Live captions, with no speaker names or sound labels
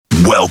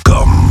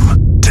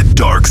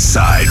Dark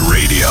Side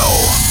Radio.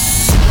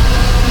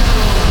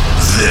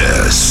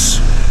 This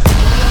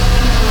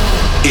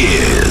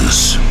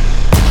is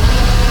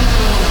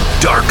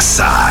Dark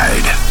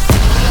Side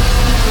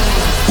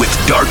with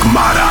Dark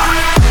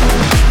Mata.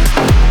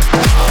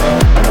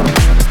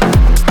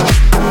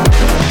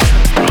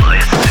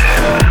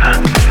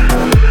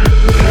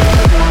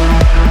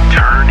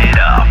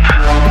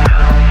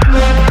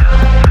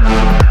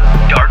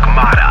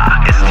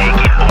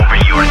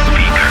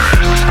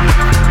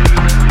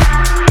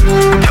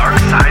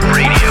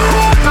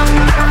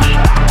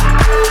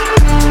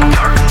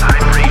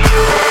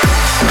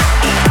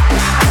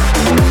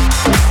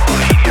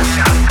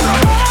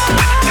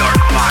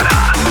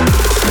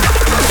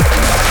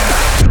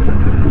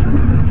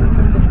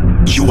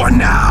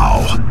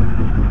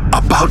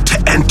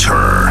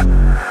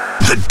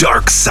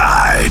 Dark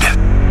Side.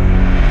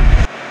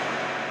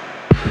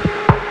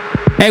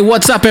 Hey,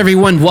 what's up,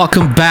 everyone?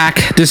 Welcome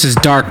back. This is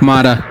Dark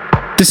Mata.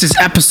 This is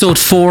episode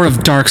 4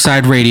 of Dark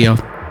Side Radio.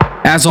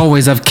 As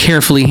always, I've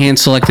carefully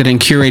hand-selected and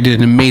curated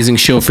an amazing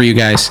show for you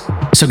guys,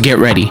 so get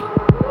ready.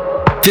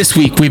 This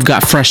week, we've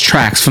got fresh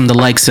tracks from the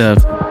likes of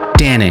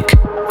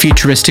Danik,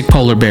 Futuristic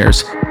Polar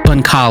Bears,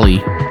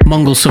 Bunkali,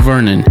 Mungle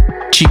Savernan,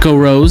 Chico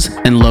Rose,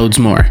 and loads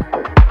more.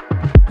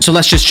 So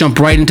let's just jump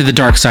right into the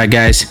dark side,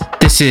 guys.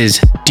 This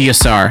is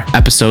DSR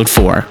Episode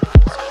 4.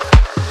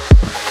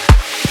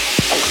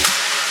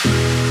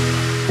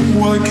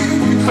 Why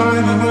keep you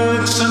hiding where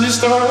the sun is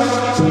dark?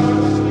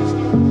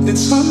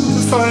 It's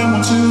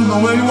undefinable to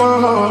know where you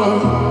are.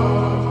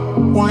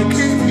 Why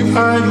keep you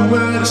hiding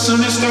where the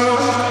sun is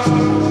dark?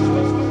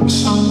 The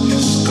sun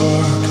is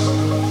dark.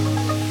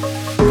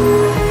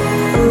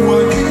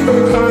 Why keep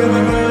you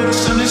hiding where the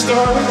sun is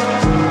dark?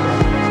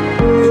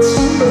 It's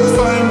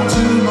undefinable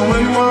to know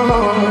where you are.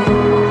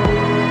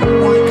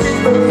 Why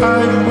keep you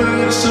hiding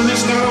where the sun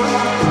is dark?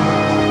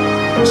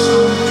 The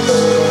sun is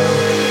dark.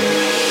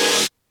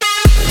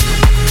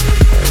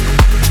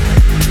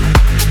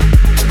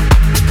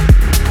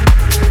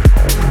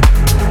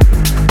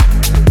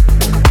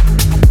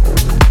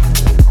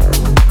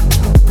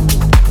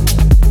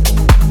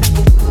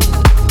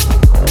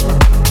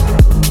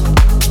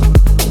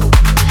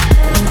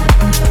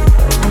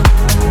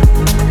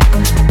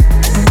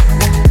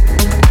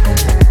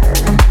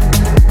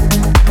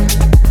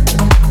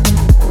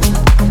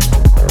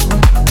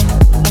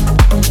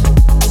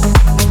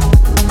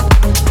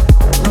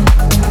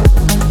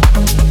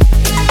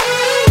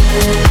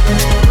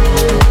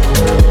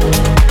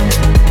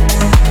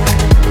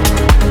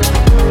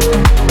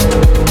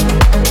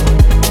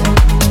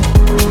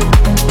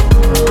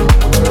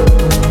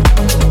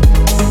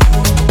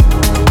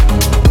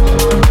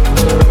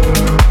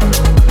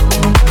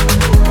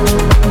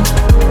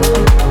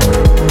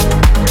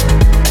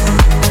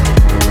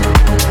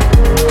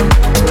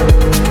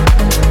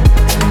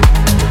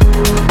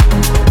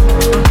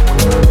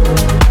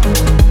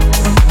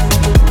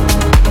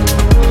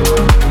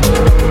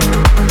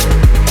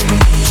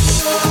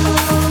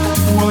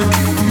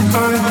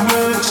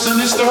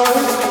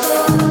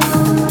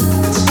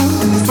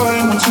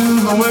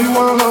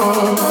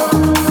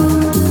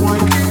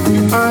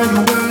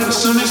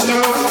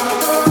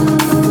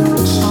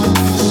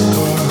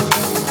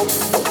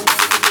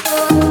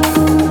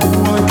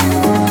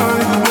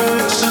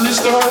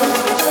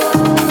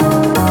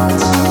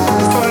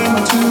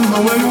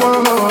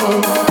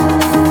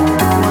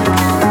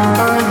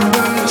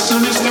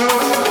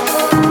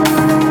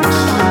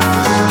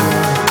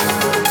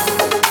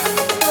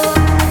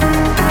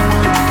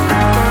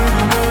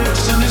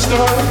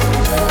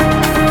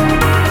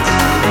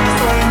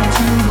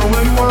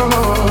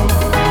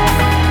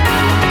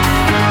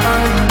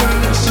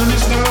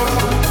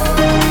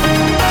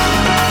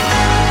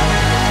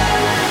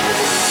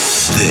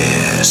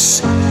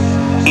 This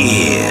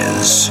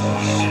is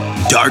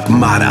Dark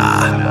Mata.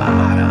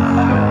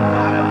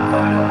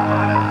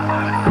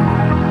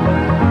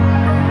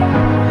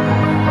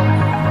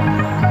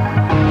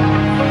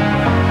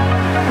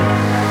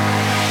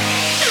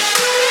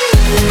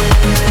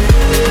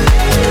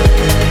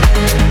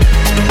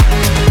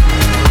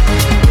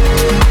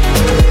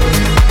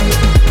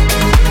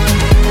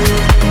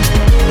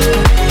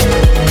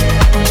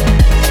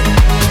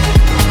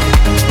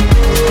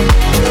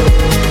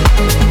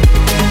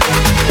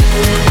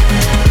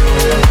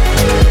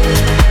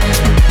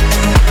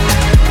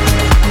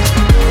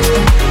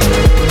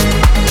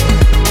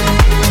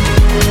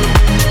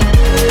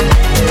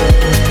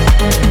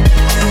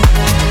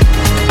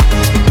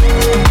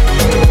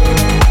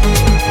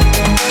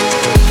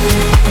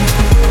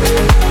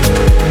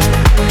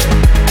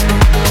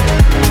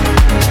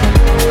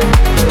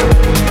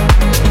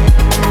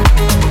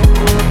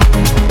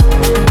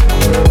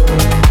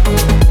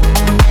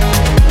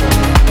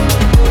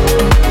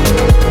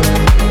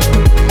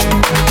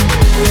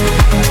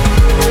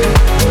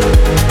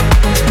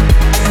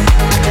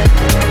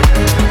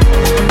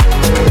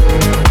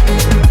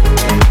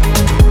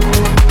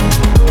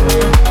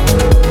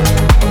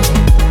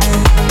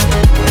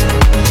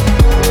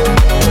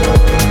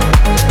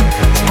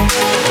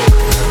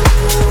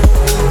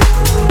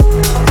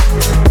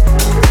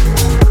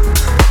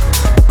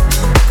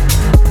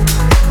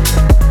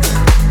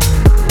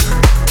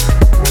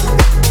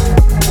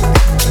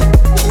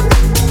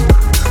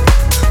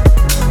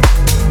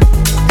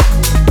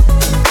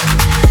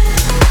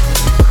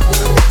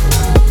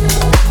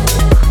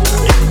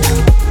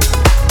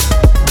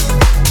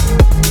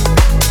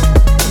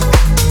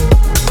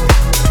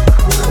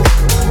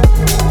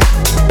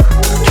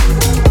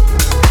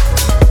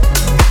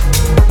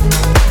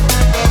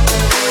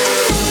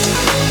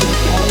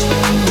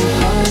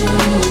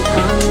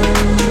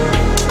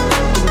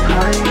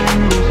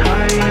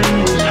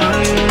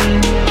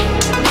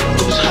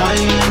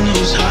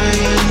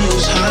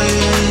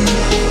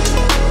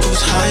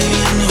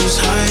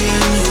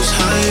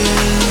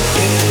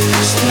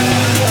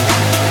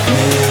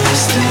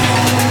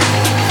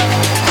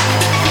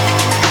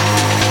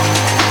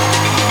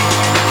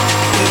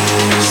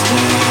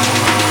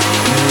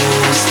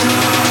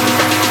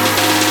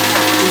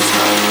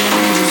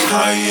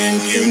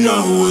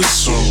 know it's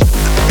so.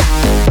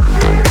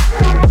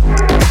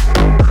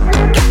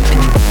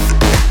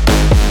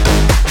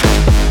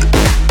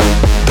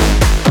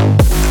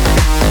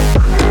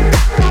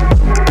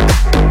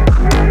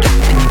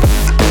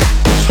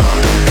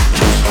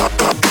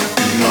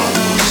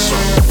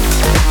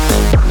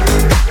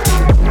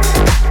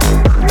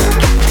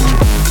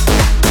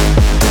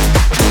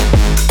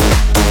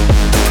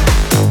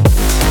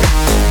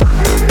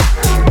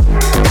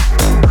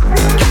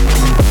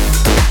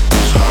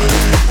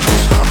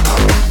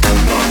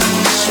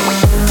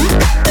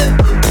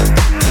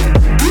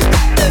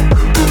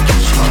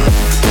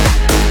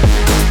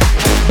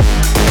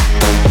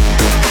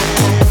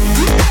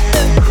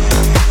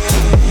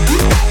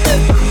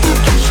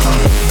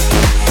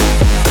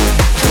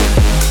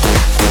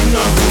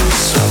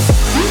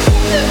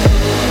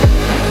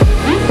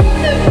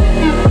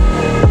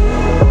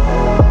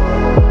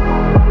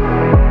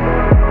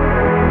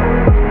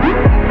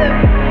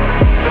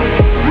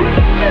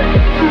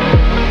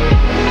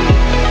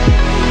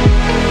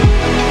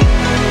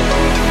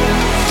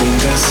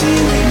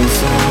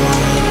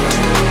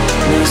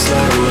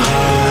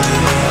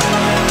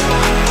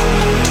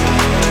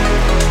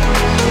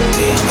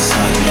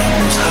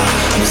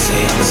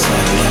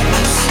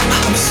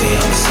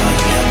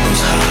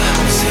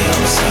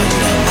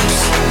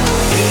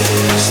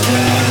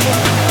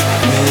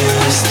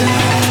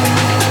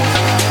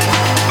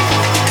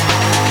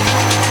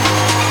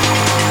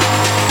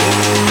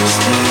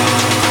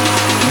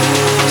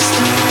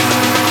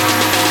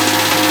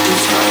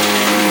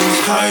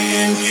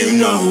 You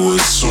know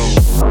it's so.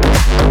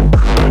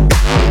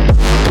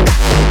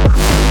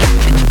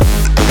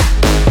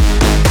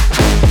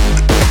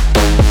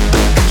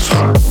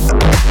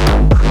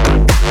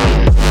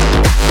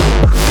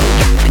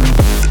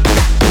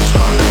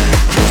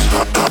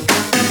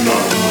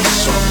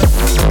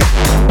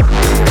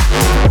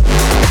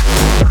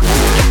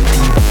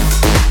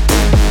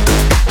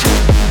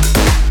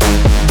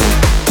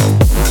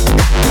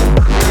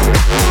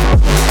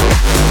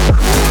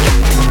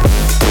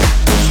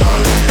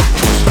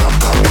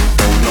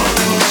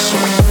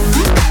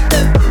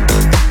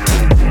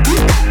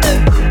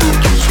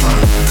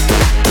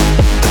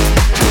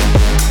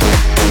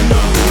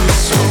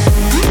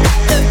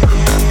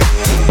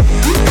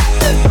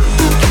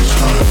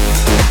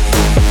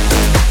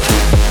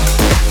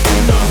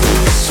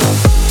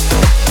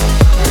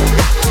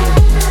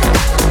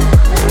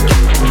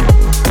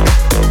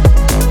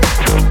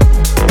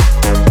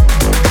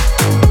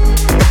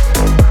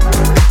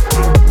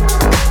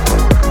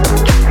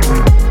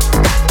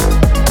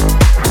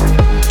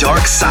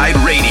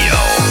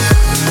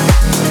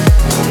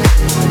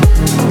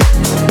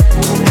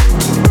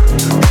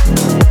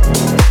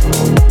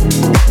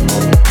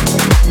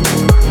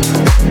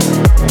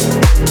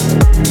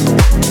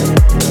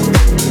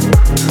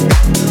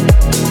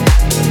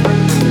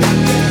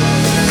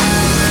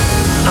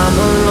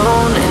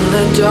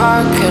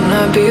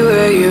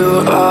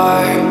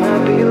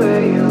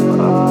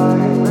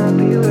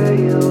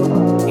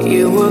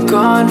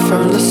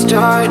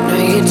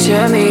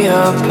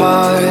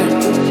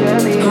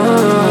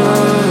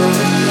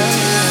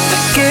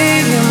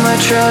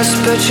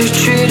 But you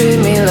treated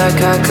me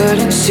like I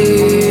couldn't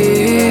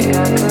see.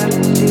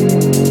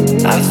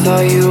 I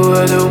thought you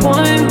were the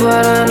one,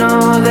 but I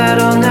know that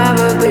I'll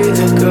never be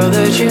the girl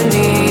that you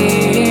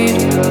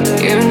need.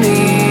 You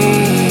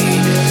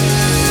need.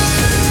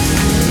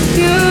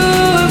 You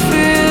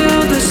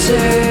feel the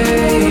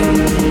same.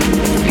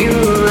 You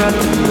were at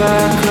the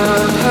back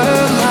of her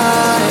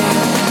mind.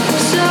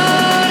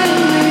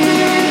 Suddenly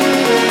the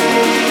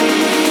rain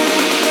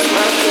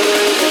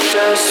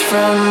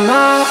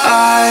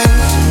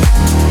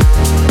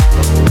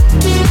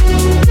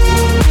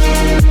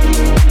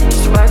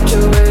wiped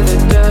away the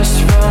dust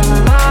from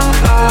my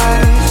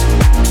eyes.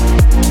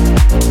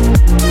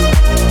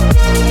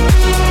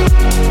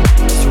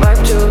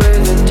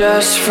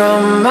 Dust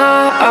from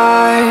my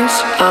eyes.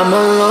 I'm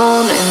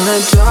alone in the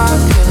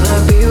dark. Can I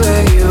be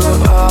where you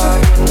are?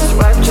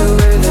 Wiped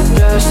away the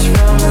dust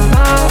from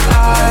my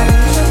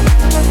eyes.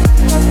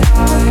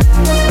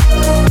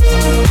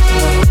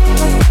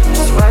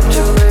 Wiped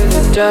away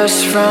the dust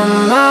from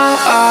my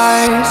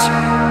eyes.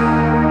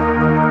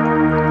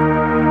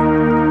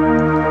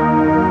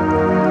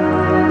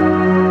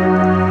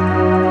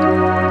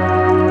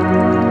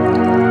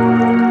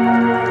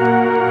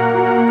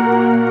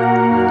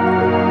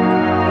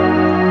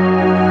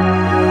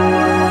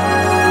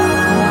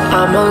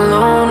 I'm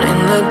alone in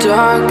the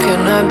dark,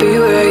 can I be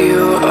where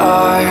you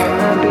are?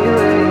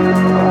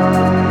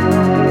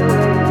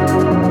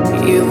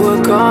 You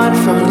were gone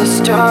from the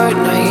start,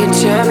 now you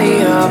tear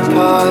me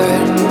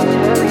apart.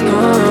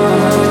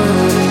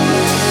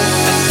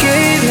 I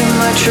gave you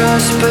my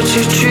trust, but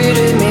you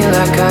treated me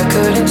like I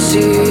couldn't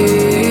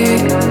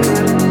see.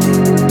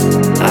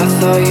 I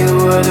thought you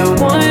were the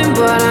one,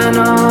 but I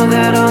know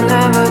that I'll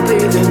never be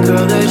the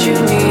girl that you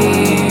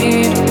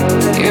need.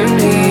 You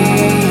need.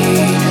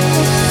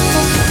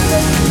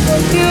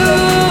 You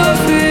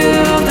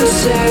feel the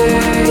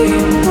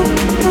same.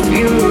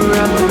 You were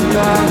at the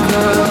back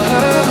of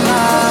her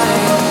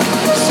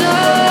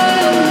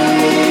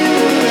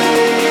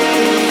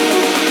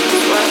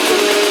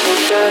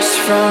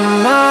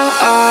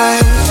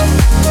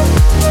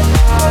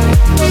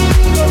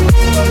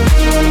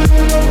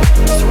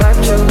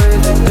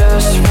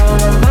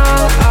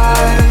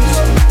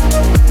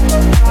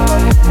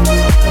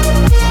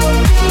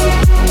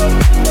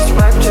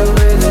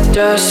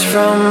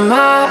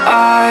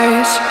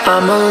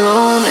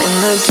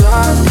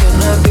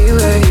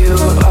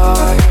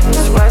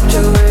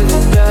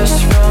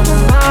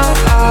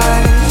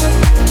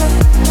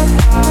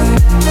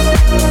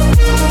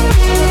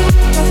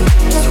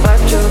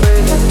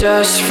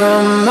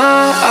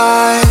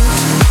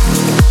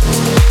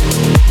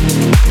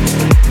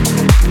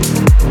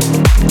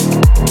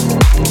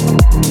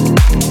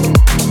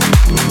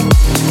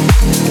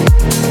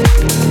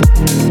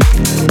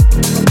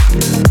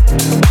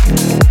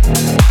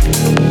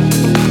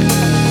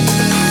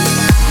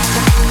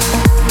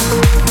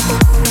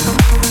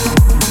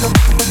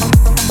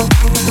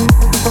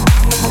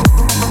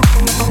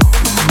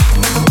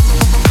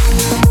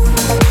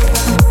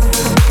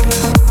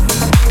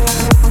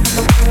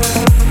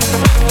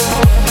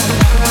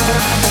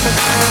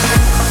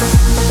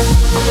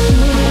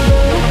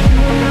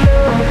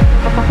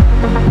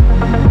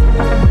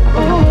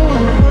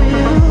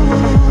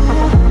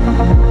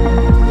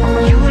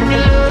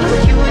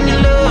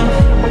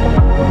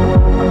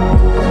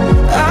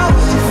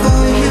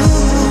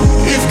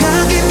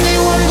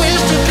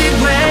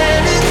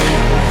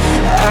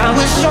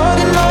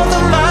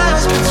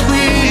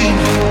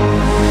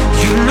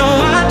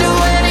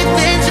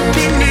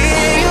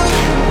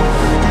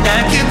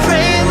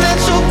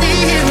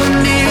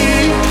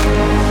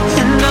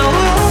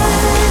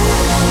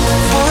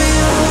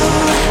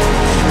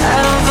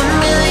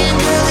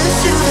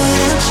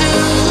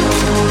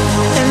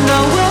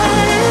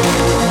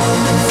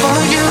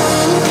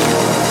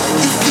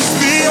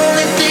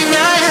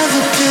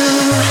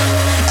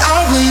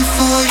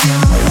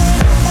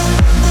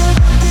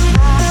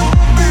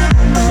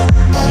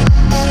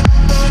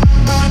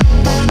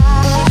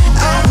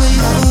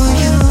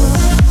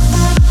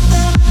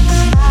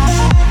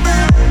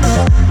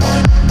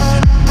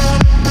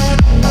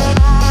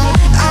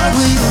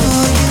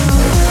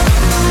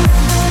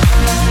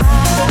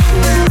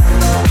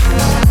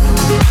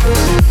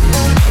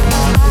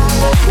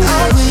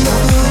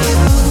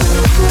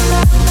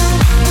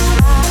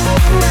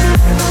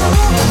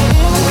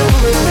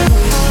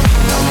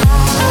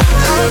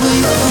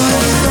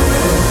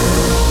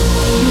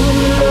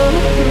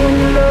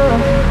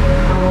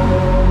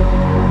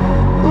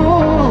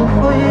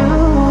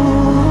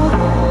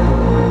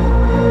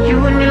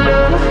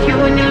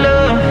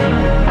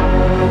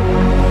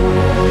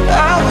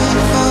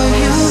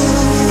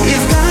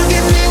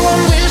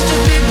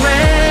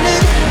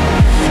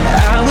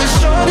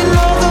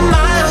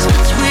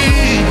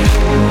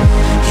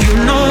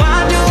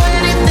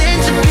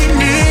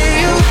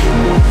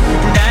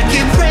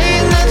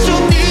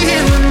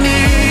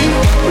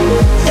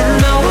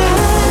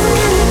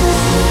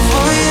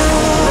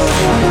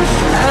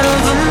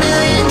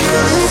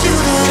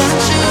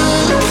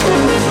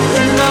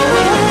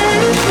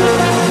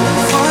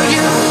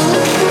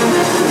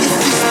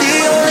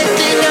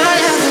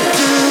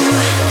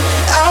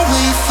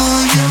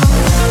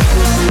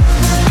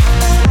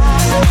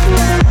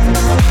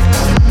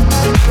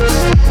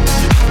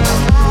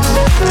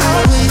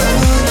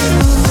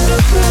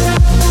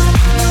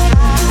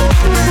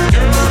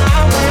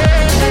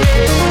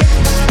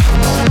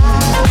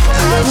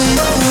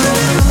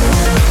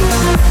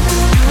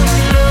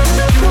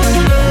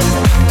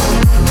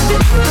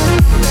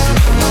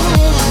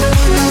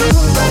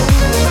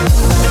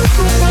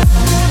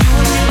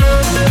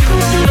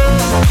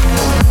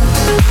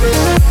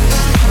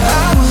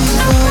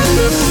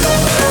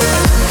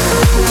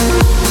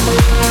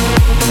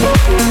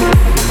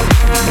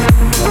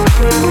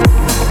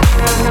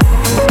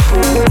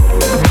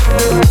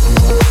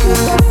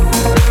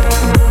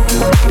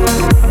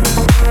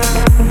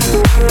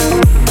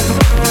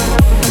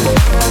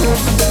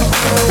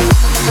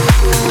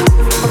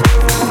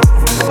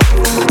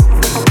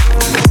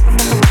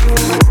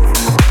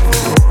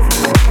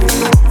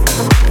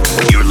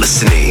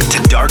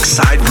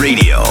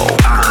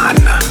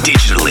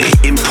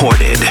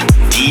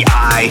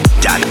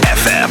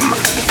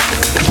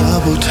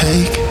double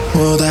take,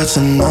 well that's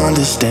an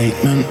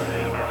understatement.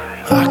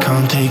 I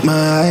can't take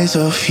my eyes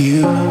off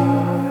you.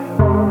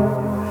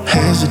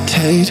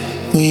 Hesitate,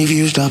 we've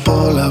used up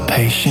all our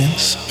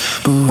patience,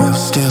 but we'll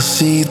still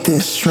see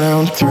this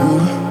round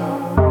through.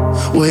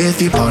 With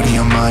your body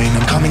on mine,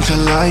 I'm coming to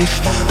life.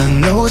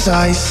 And those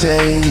I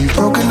say, you've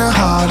broken a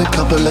heart a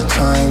couple of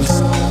times.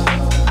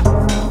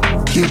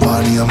 Your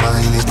body on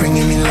mine is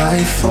bringing me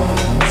life.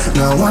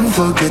 Not one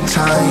for good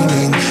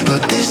timing,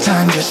 but this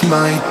time just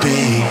might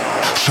be.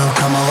 So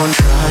come on,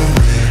 try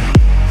me.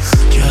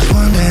 Just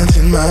one dance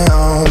in my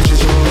arms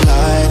is all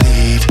I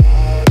need.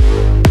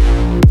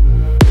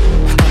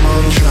 Come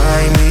on,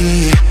 try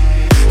me.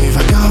 If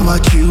I got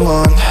what you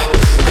want,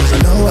 cause I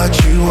know what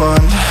you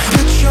want.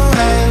 Put your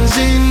hands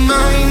in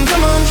mine,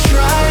 come on,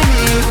 try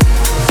me.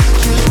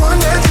 Just one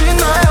dance in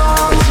my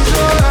arms is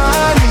all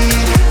I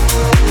need.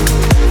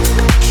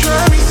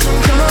 Try me some,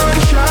 come on,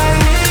 try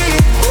me.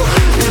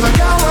 If I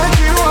got what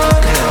you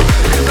want,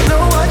 cause I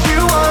know what you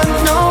want,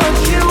 know what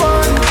you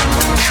want.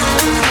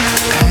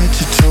 Head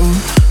to toe,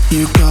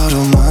 you got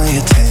all my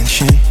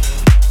attention.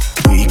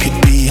 We could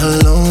be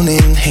alone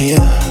in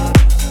here.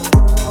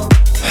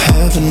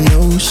 Heaven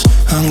knows,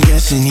 I'm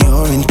guessing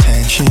your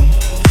intention.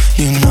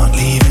 You're not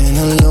leaving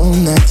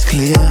alone, that's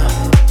clear.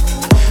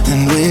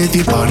 And with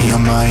your body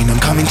on mine, I'm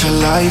coming to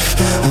life.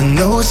 And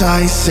those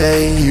I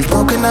say, you've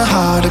broken a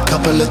heart a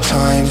couple of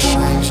times.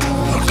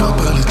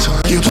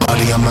 Your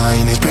body on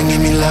mine is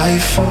bringing me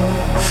life.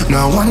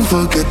 Not one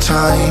for good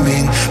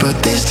timing,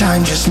 but this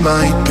time just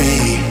might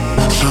be.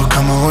 So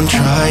come on,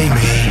 try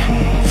me.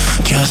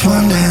 Just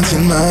one dance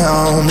in my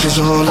arms is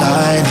all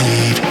I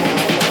need.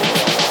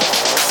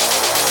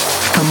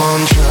 Come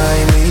on,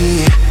 try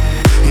me.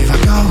 If I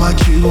got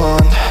what you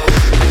want,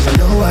 cause I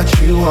know what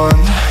you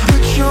want.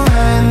 Put your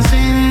hands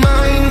in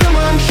mine, come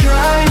on,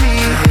 try me.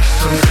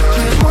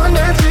 Just one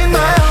dance in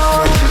my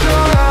arms is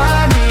all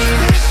I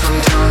need.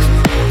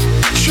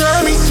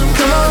 Try me some,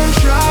 come on,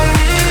 try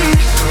me.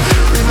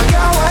 If I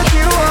got what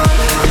you want,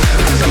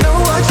 cause I know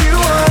what you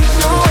want,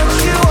 know what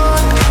you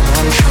want. Come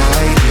on,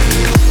 try me.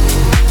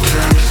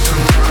 Give me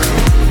some time.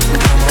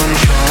 Come on,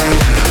 try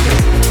me.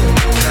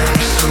 Give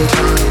me some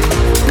time.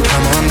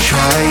 Come on,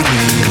 try me.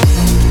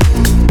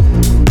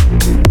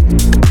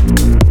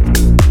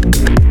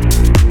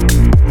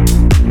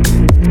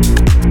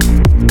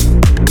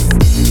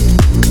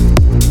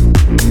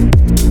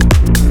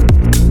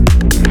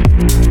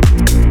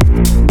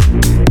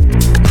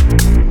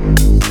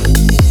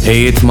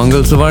 Hey, it's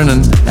Mangal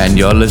Savarnan, and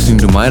you're listening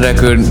to my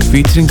record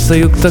featuring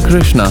Sayukta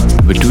Krishna,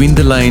 Between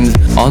the Lines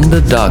on the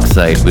Dark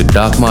Side with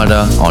Dark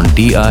Mada on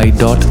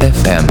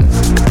DI.FM.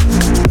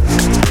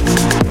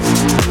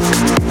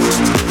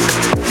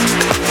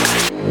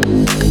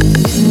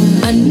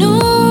 I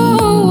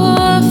know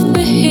of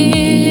the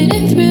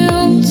hidden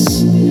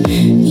thrills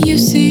you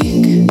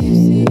seek,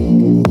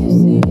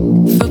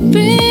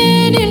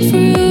 forbidden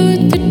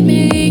fruit that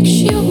makes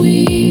you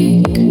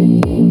weak,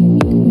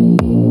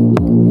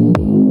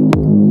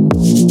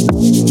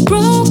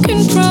 broken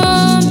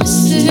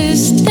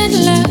promises that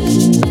lack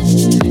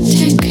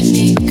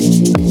technique.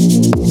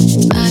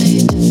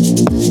 I'd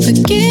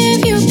forgive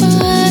you,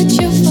 but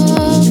you're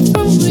far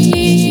from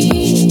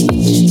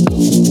reach.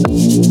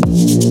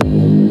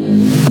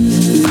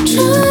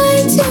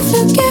 Trying to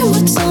forget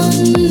what's on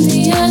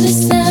the other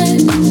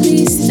side. At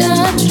least I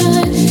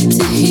try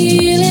to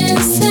heal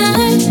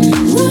inside.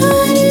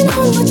 Running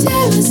on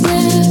whatever's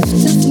left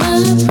of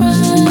my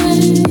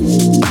pride.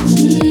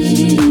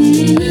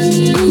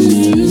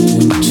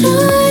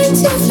 Trying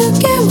to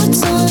forget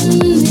what's on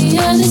the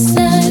other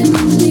side.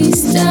 At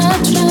least I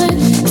try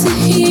to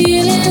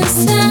heal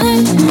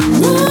inside.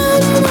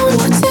 Running on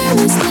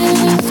whatever's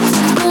left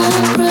of my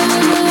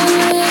pride.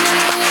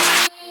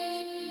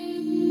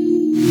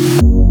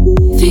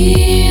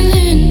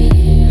 Feeling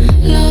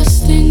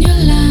lost in your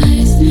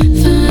lies,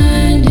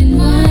 finding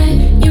why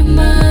your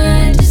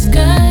mind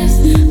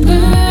disguised,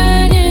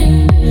 burning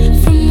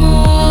from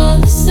all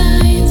the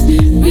signs,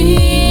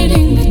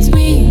 reading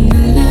between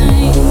the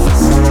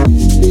lines.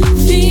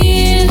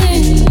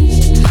 Feeling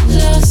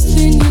lost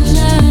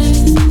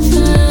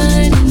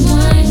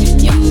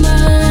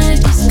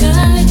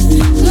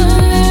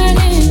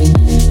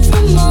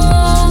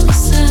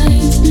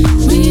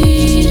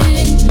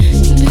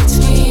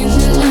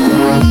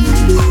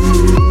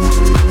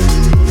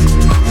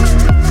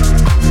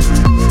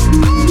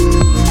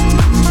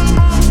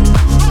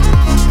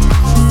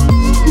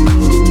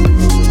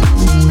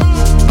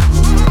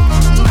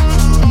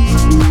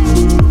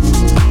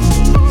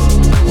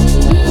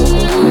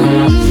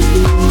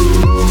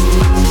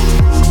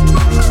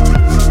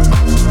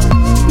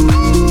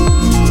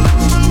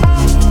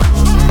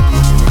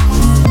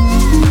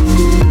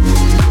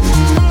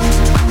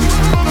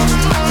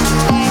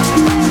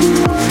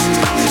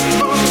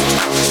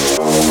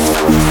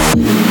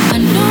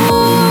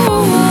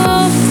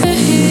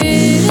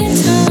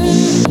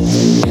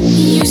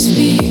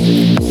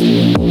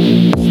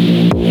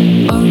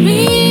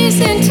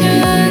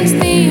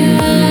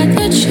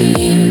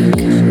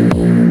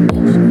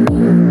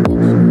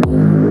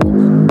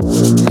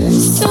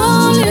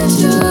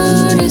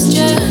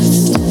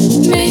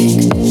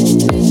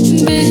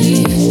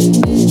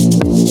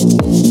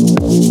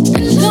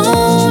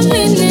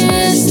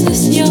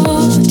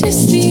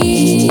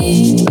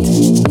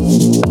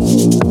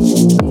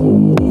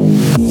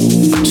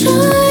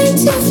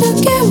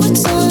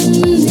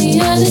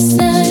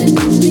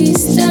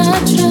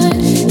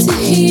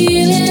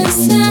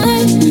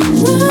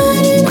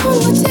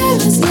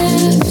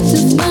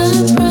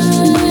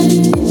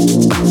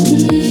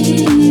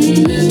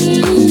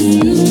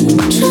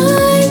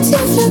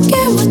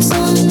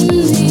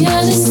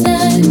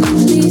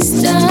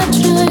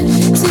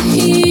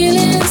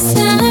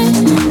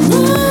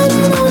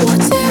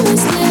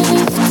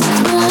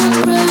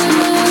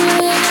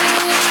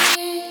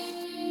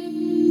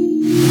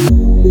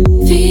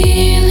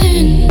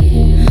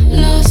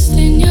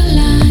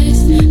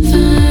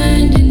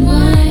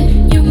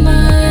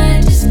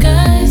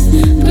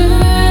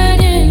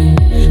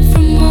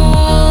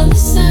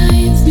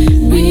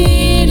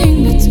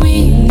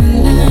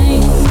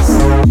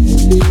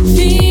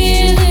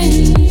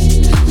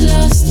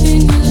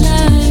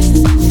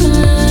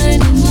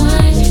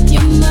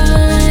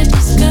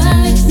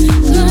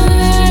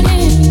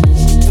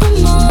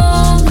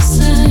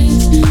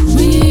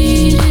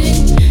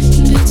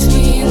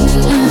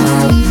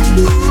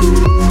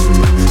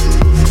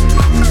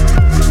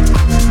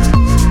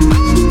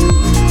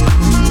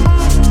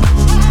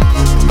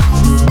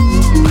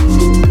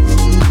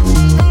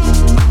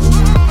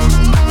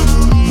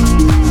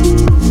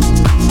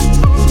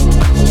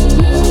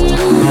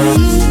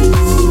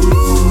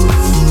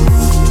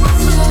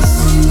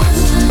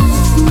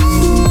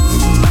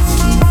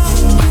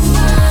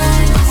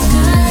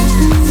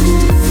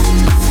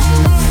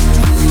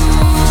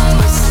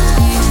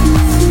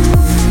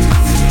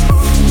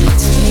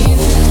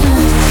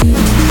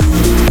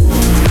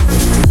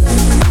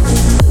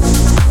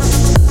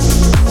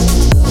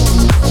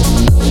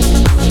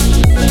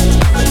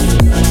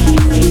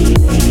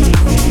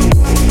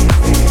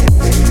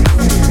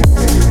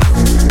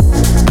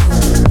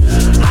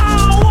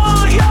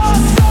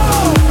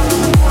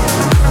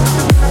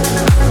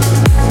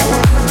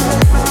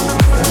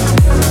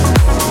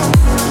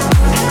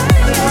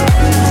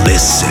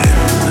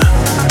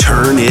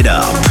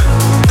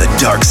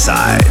Dark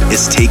Side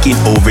is taking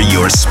over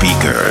your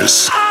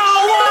speakers.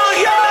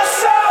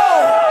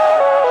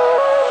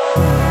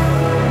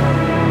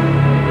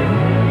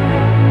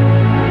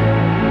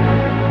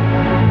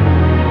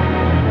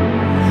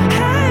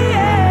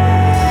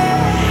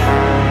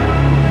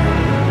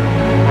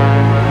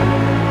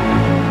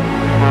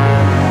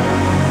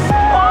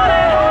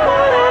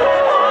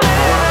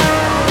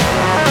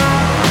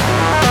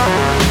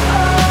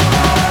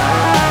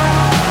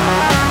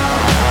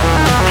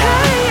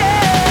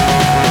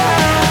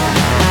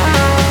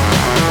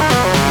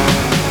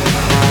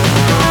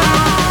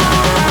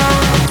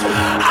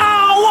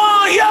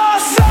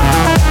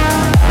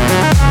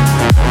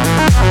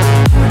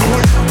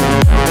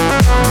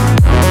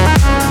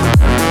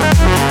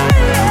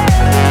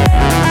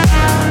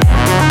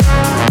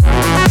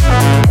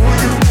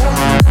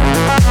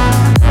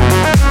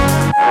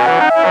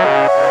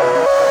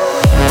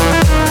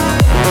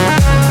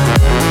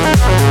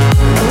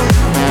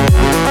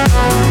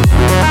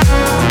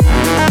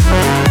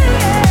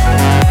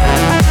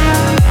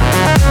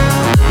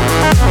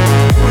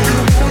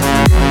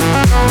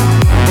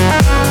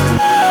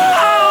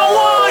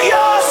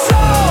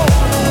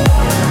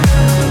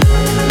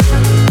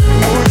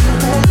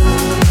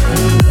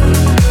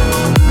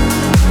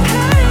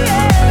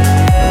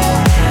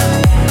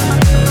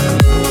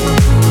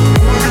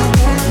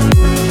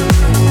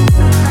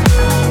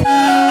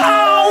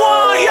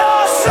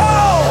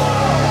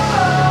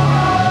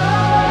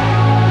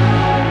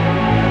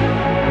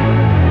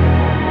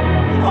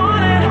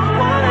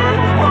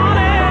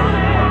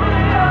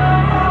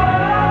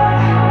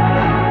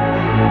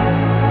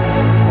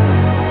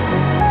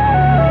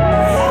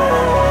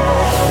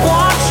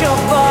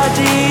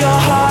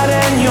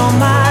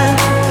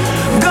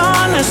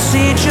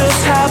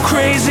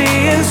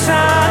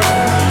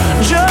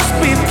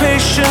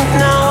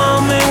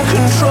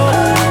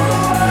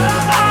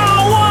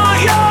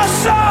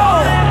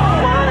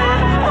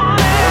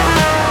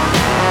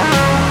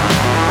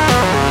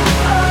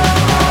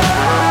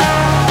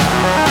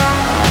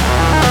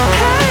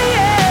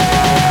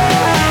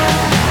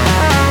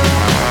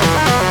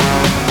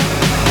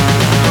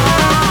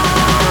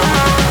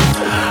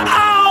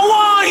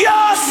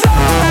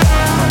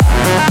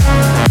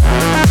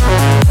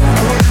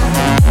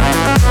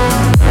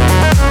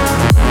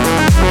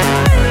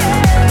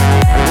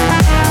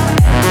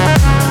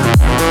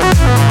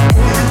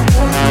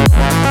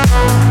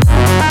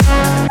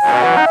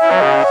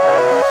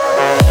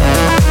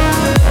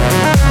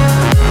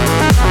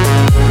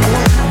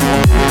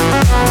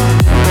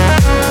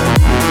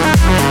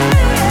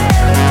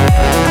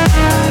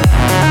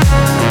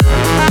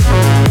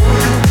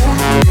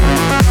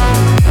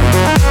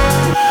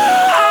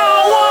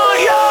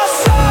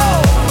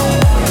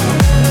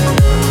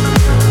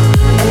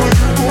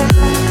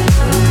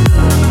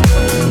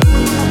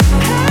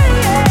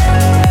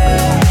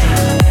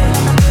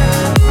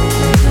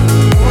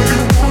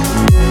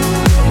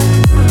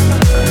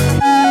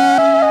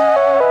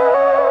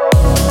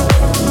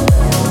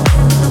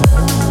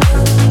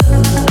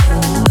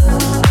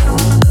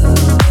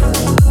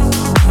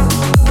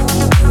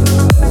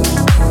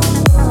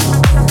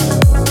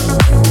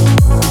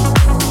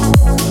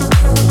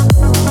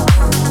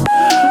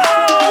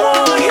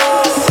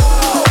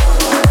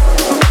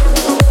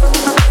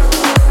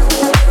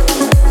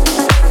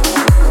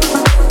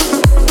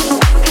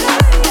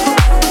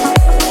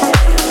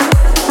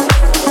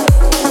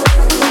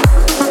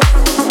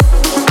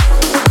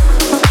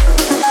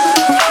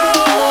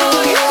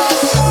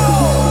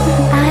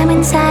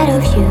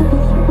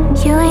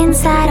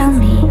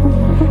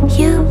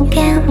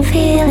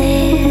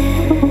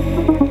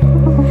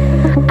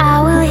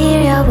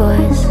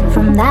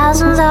 from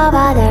thousands of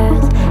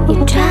others.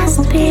 You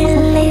just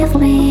believe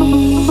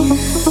me.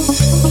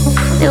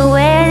 The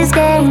world is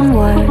getting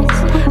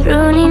worse,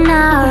 ruining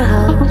our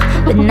hopes,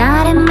 but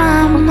not in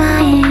my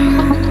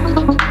mind.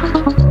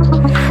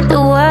 The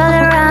world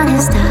around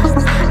is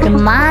tough,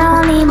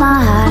 remind only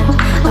my heart,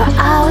 or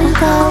I will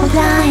go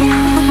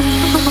blind.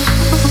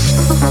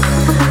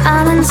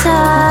 I'm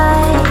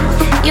inside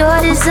your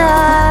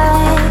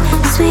desire,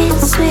 sweet,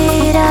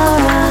 sweet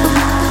aura.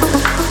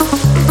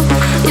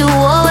 You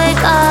won't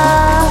wake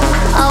up,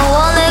 I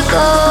won't let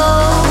go.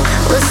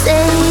 We'll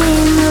stay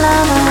in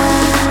love.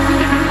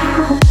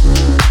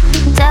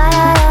 Da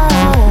da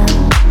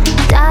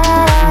da da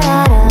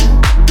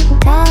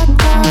da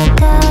da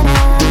da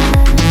da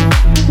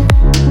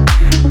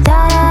da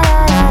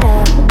da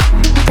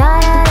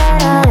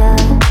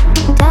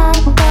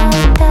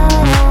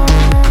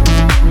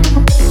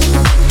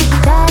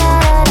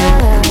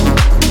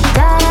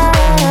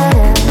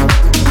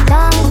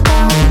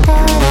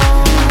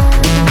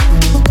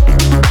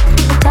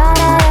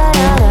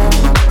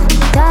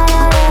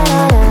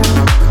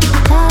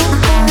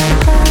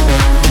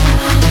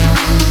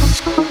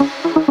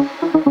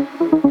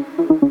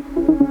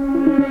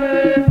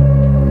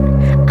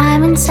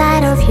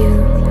inside of you,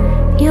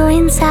 you're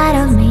inside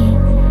of me.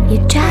 You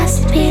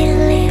just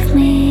believe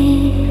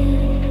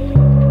me.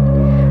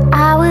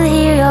 I will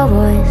hear your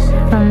voice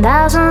from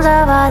thousands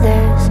of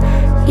others.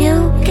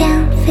 You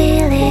can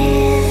feel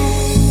it.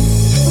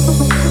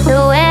 The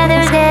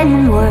weather's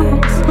getting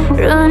worse,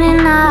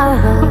 ruining our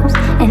hopes,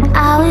 and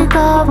I will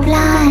go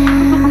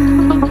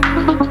blind.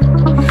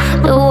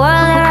 The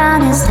world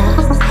around is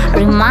tough,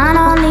 remind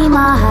only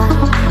my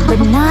heart, but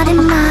not in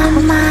my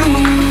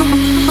mind.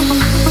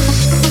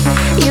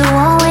 You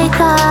won't wake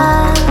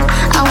up,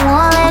 I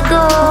won't let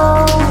go.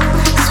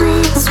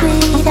 Sweet,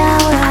 sweet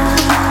aura.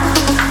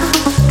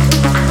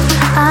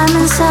 I'm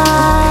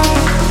inside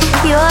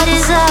your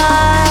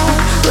desire,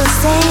 we'll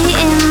stay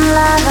in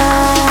love.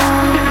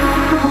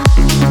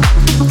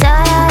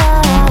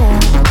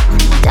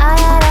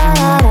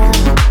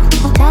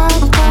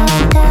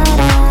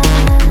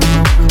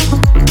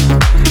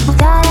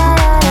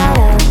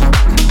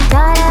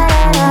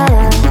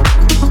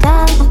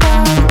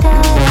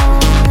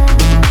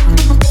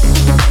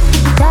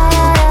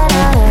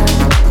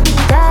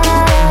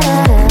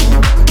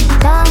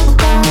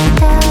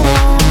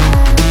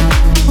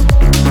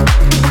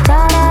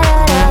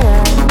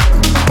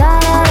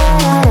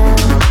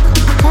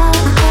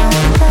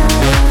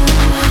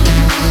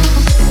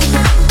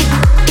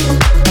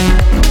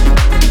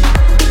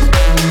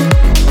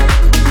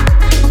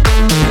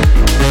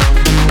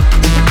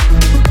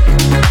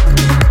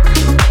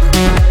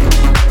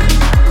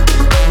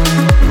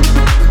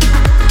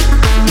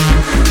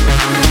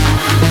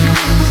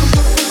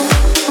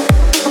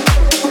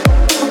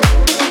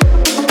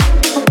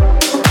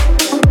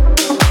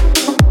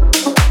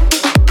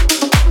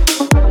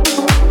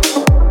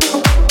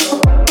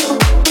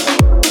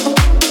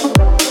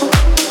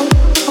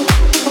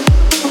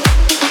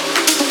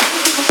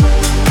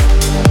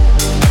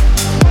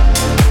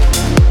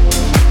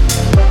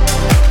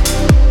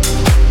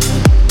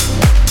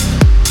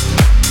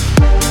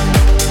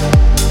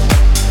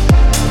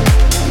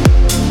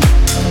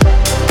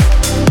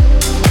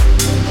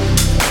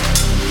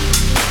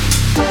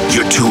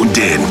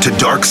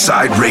 Dark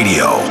Side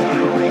Radio.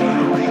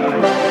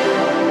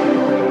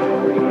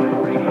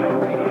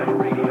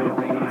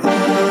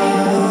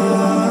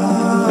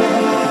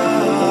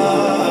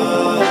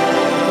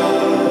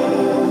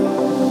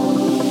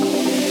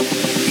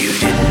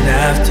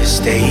 Have to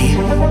stay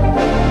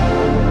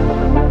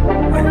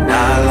when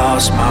I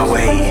lost my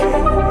way.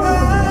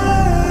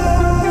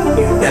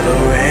 You never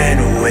ran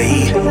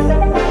away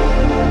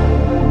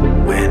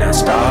when I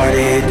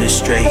started to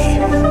stray.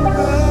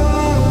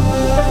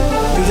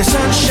 Through the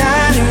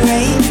sunshine and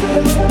rain,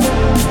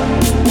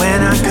 when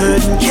I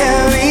couldn't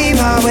carry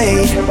my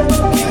weight.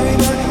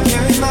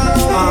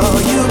 Oh,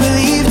 you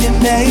believed in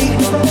me.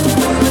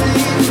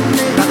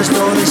 Now the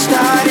storm is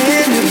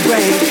starting to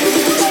break,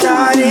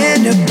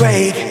 starting to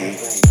break.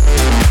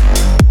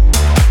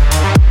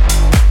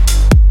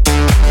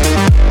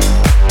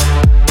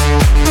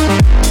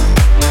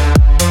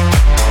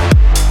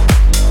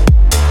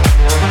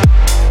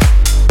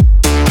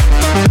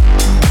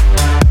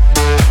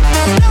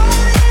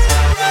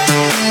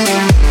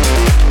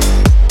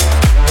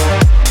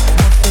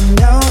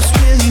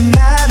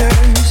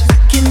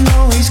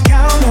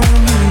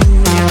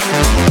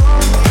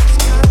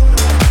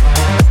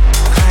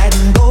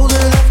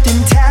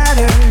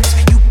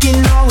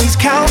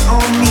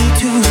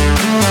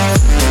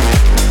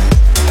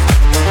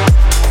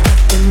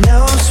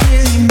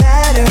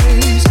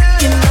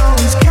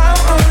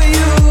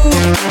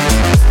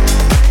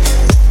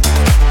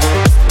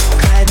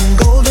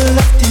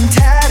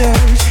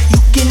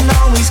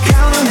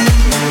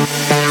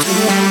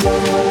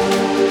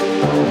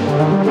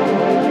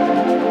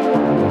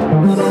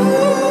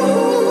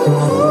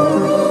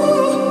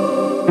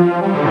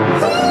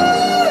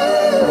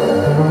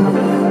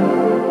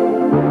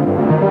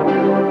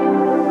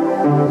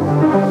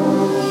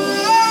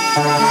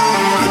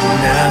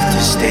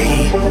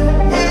 stay.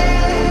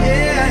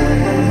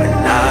 When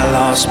I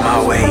lost my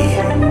way,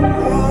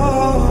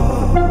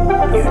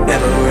 you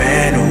never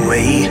ran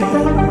away.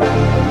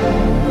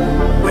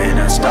 When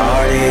I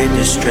started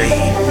to stray,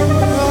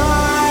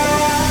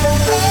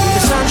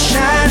 the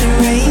sunshine and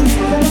rain.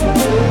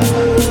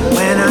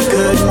 When I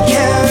couldn't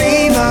carry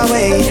my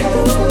weight,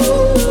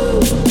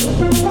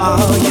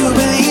 oh, you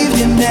believed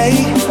in me.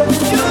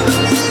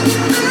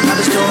 Now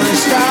the storm is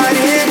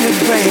starting to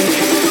break,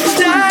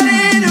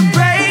 starting to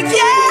break,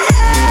 yeah.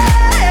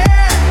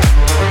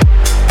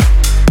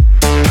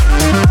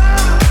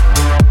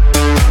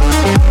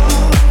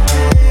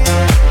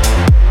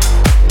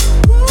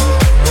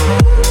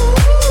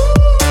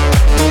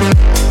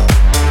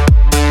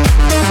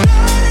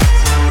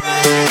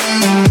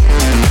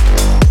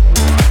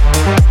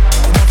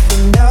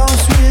 Nothing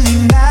else really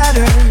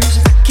matters.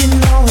 I can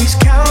always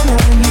count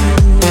on you.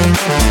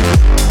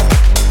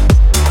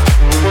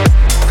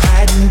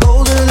 Hiding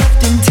boulder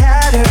left in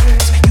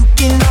tatters. You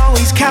can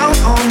always count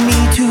on me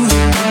too.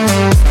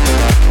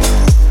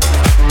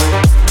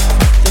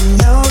 Nothing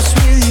else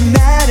really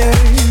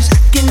matters. I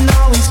can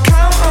always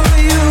count on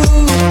you.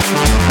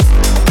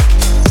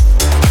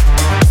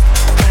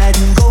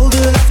 Hiding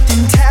boulder left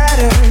in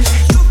tatters.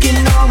 You can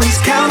always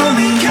count on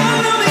me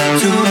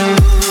too.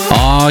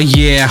 Oh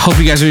yeah, hope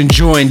you guys are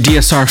enjoying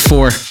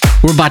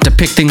DSR4. We're about to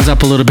pick things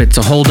up a little bit,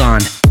 so hold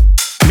on.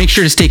 Make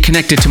sure to stay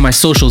connected to my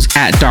socials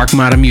at Dark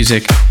Mata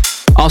Music.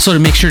 Also to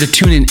make sure to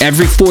tune in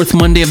every fourth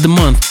Monday of the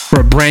month for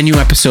a brand new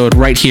episode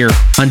right here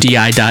on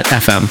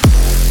DI.FM.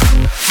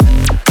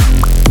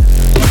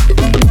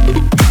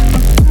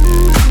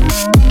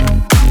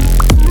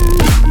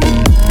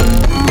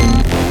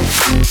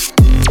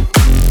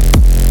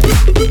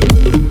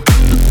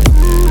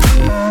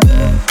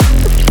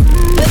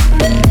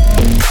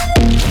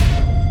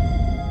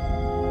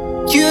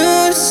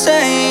 You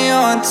say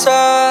you're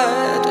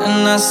tired,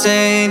 and I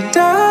say,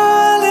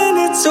 darling,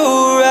 it's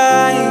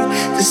alright.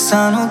 The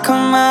sun will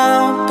come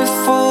out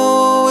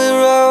before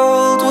we're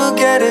old, we'll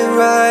get it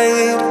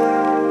right.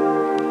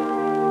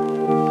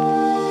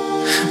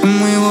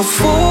 And we were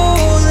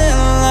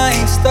falling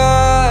like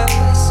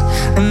stars,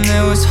 and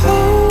there was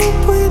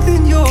hope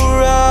within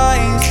your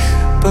eyes.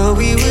 But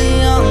we were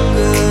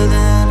younger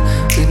then,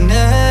 we'd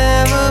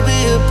never be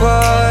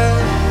apart.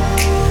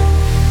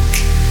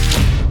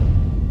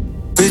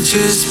 We're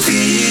just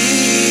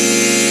people,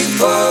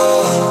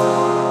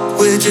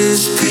 we're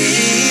just people.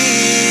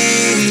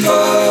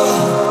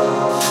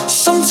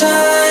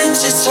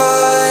 Sometimes it's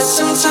hard,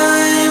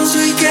 sometimes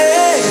we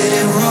get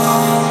it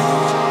wrong.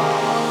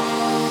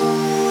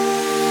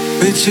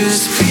 We're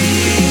just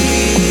people,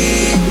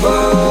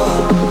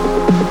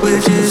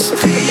 we're just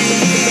people,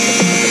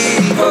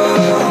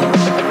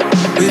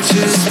 we're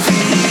just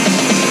people.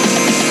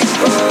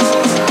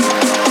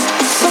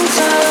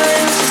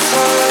 Sometimes it's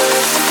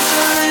hard,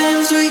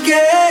 sometimes we get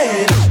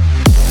it.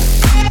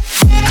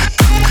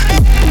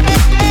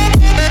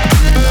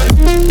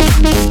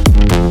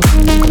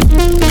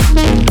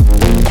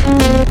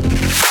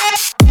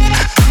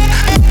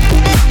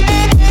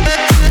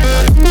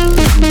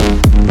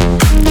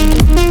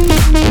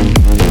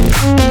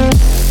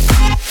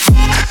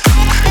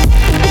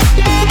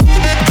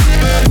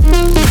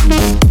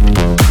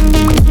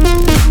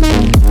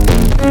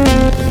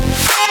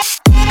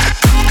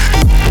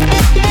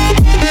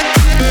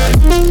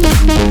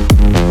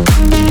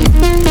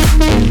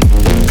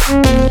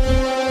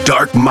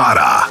 Dark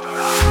Mata.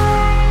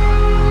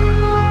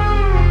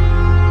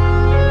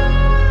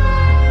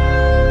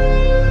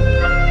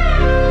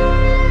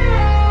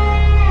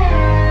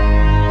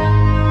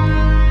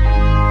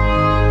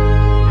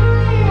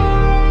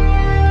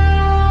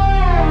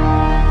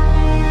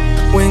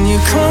 When you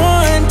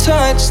can't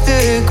touch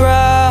the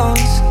ground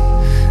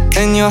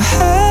and your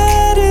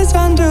head is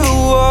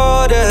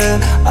underwater,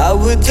 I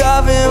would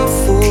dive in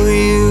for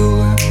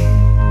you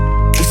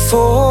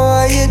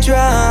before you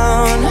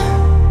drown.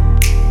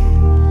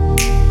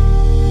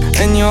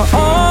 And you're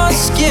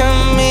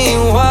asking me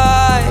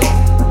why.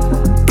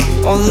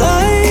 Oh,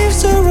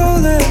 life's a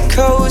roller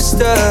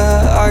coaster,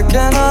 I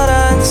cannot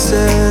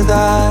answer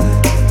that,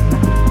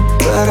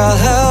 but I'll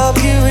help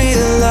you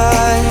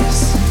realize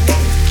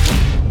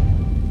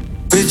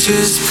we're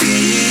just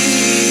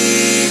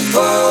people,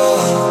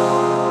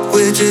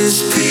 we're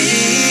just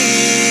people.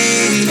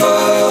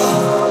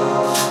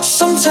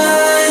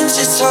 Sometimes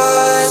it's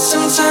hard,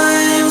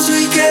 sometimes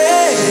we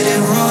get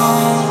it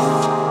wrong.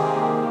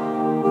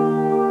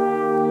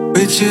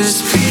 We're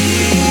just people,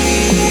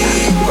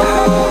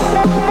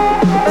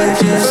 we're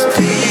just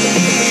people,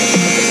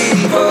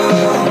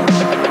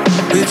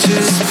 we're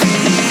just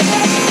people.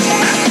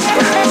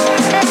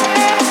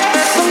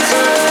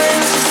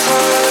 Sometimes it's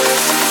hard,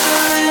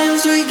 sometimes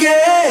we get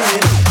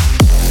it.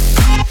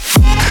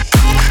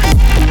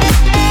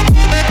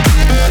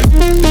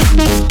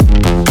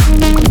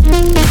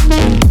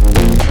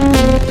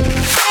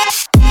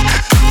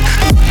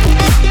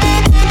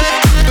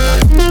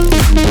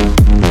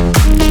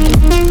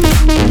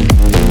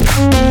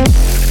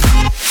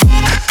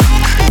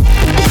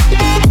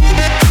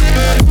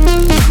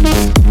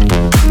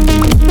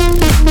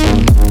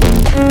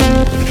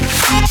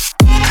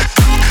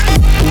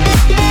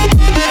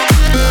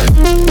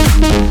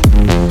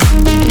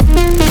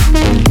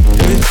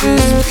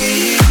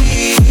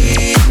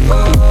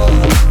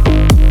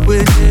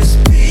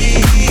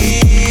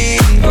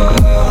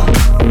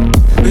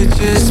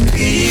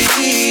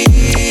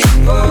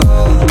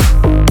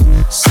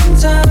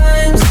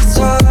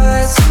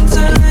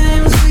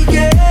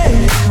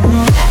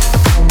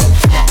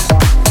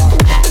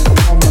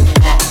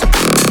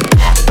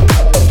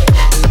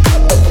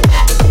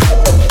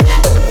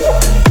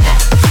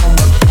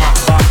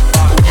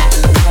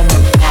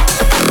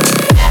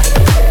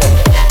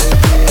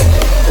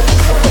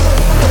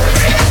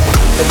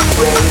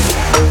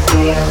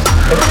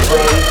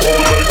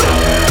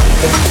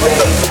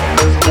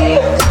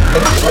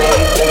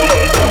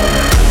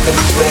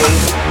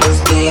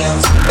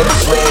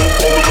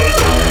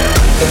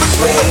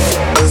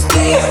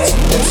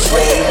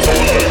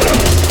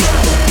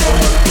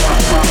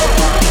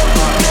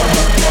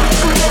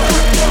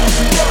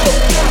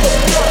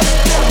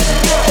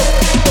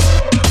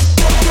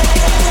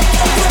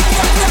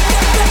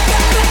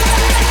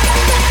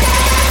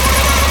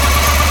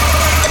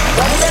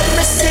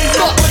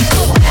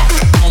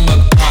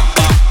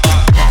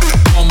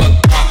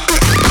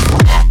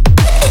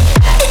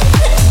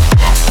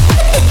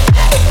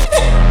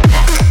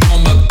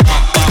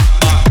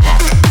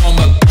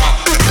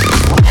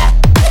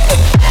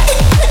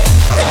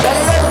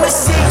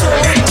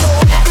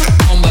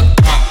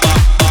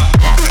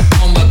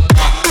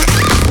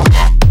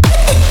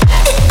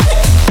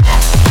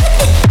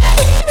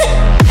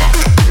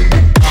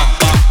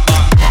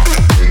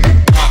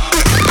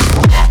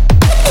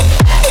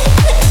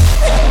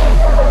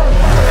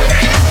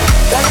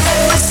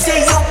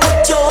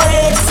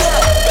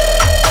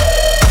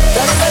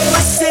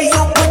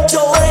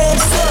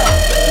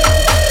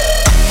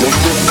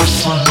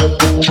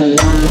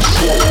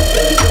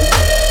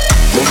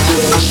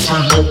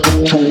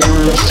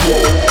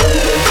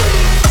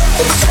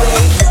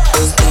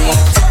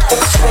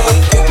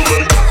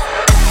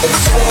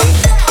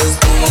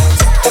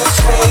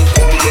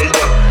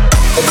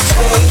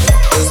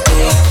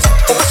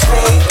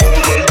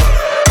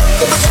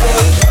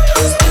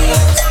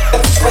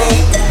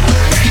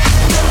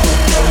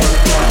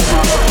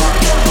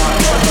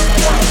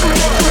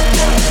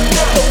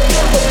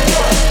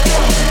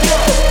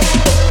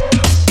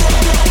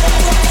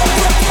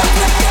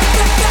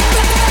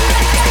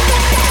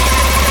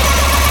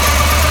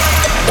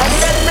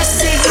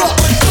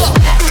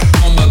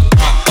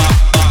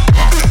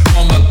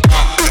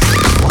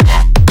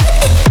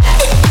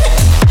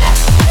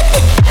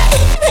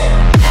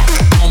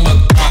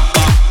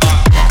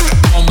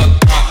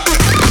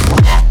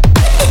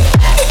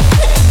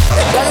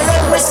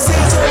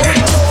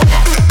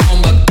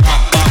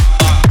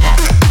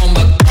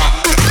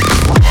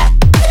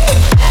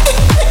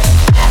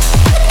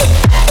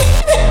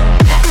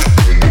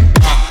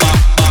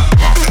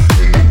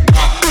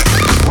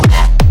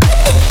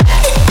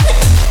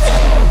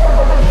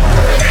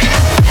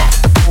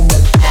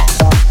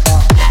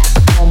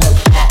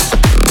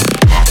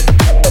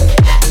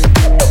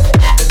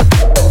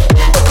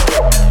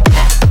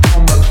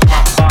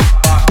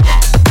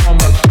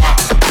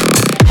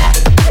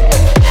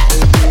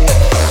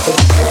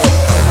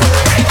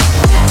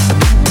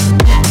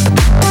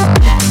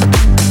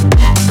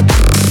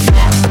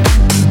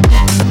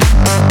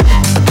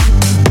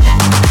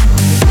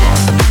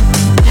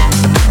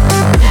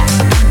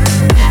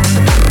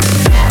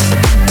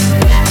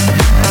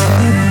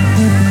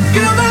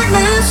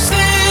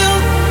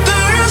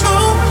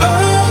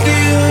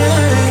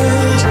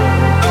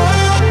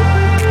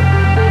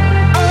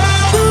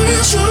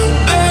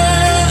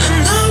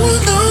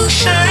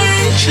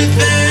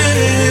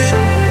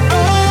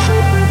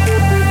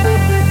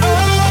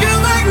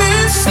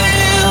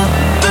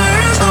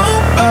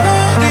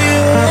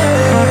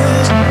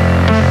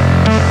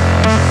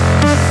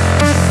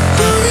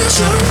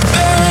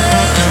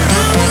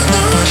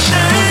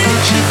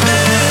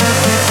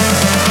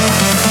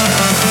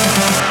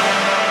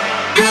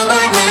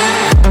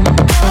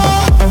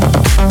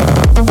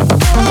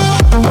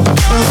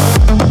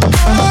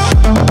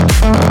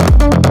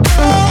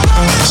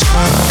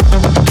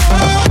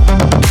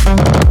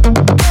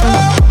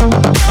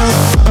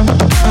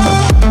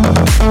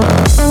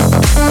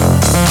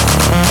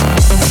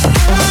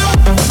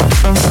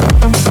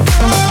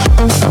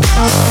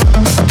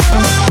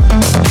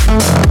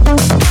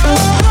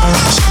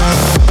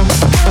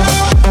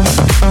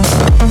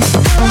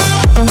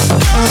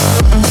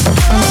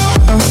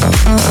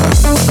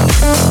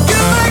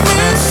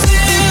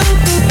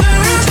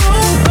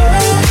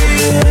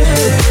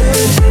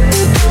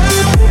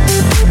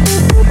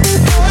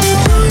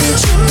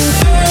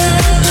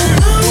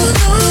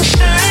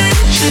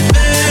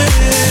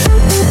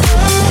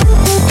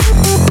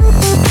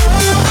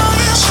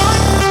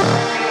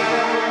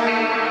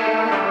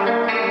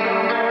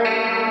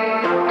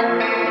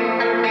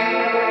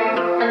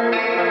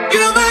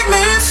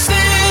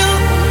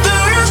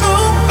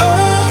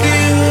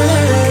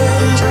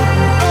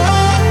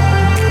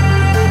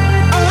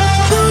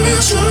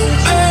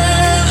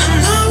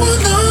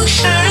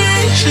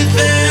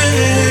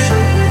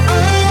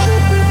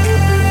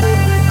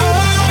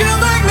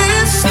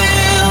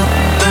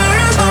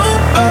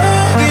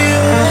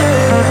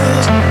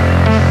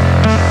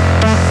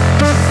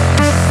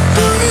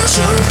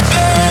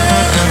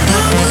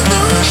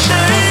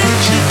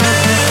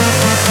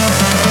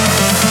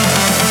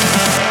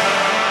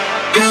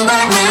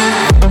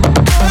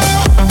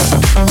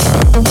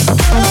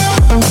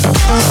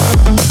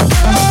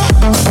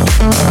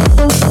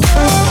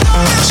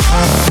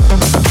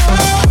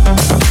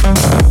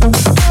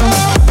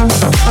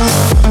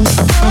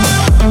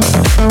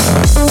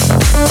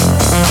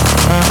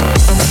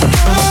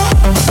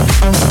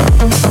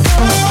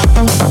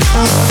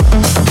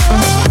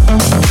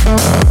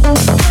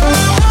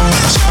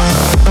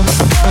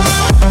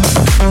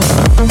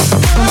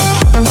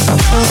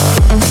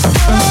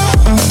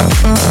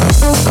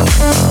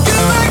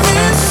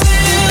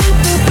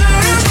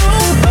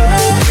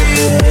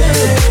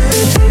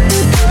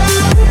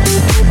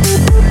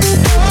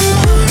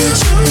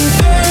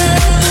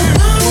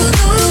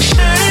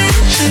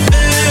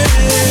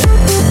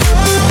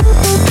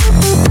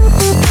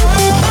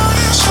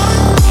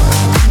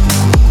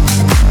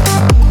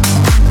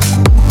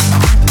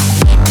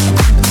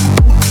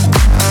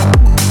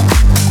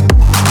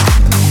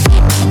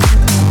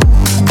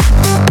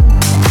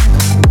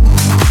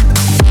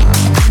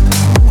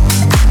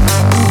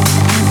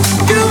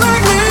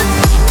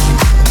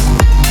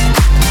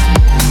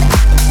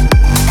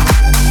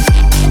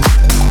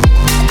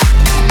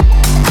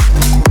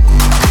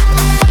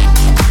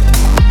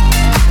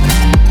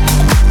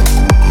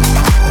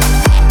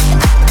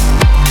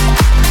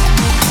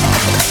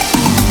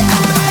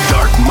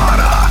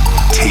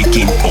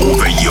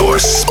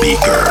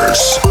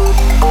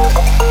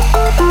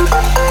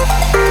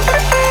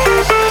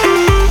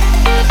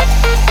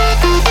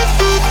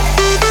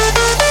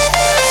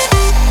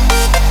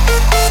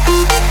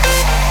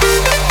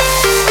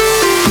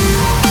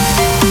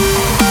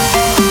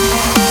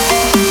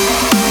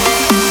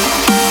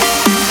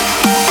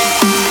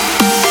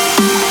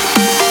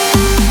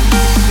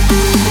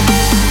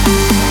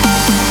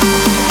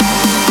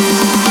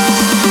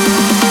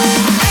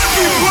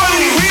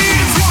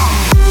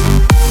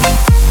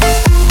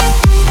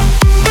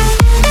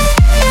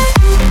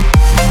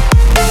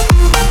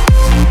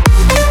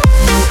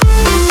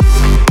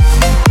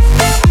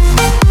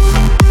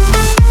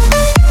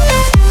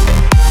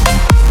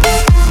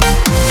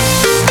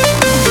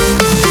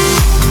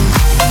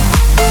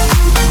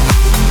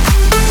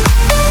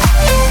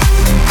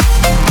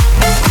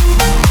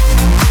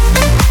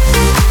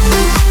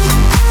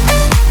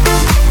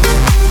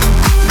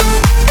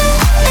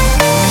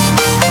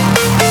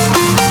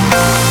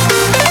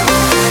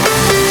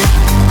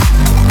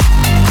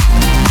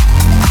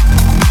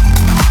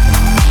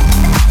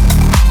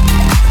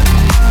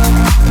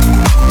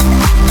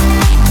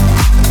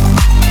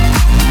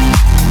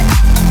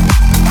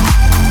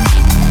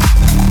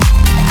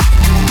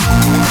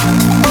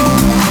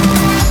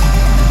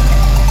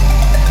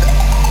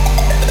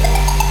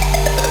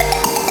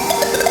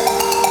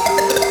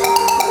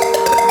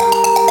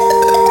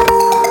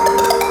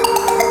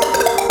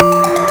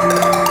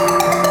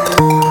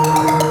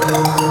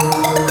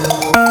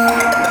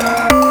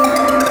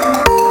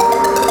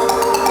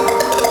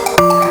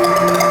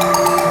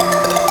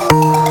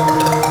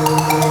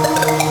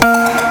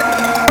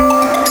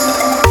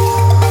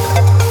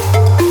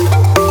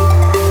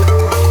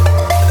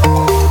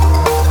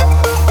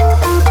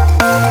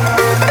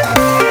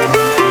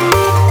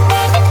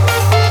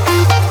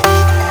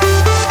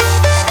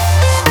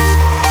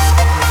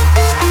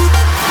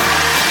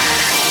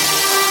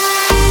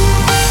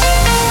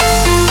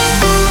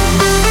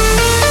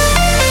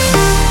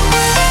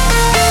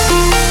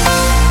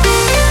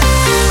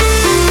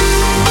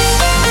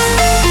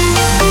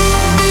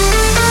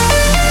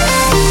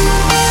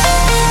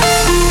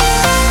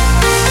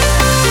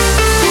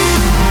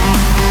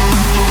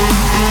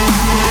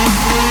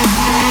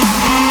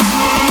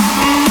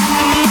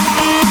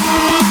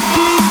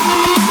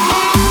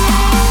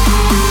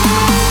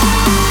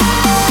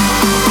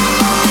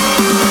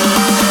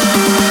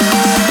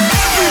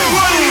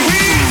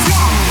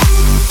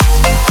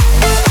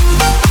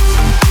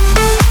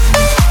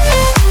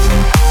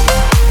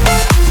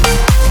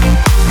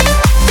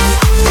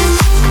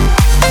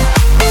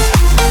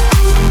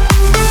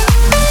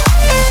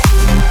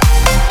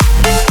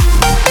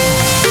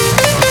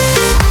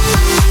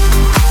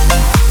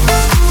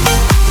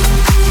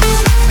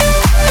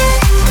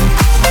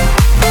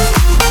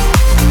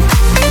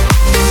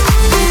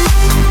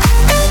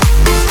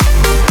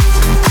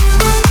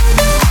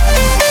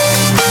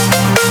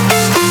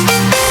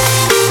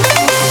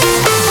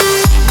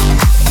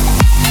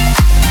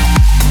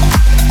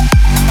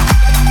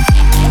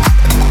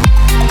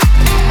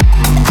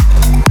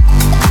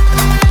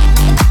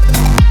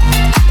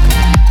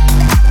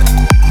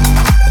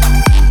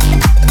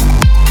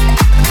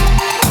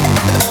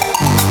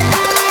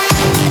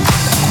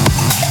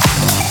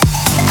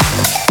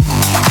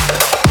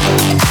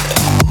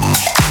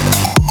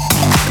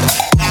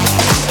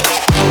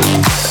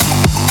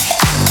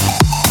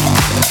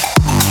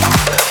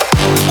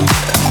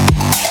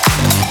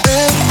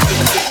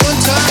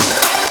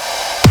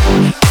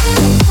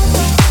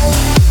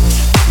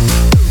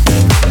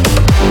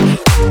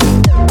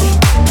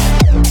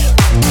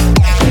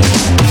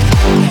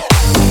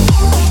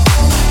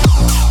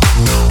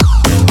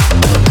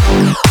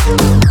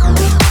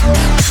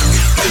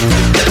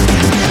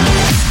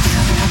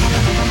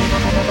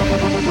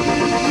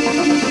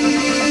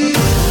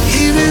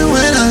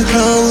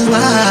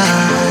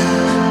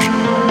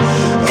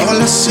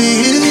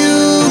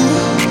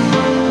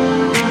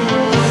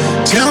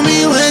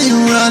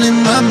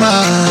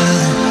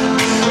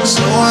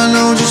 so I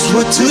know just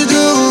what to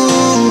do.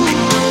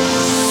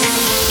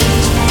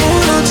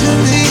 Hold on to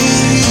me,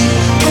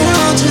 hold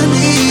on to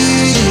me.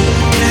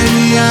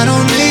 Baby, I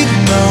don't need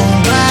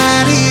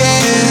nobody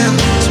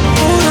else.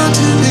 Hold on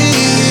to me,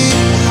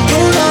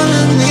 hold on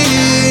to me,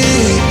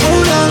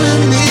 hold on to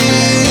me.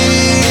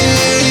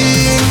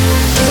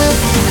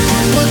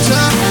 One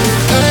time,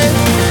 hey,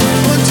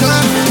 one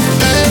time,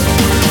 hey,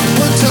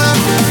 one time,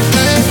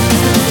 hey,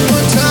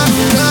 one time,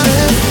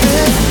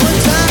 hey, one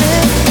time,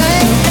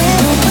 hey,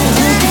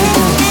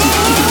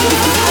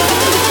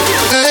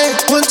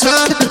 one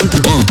time.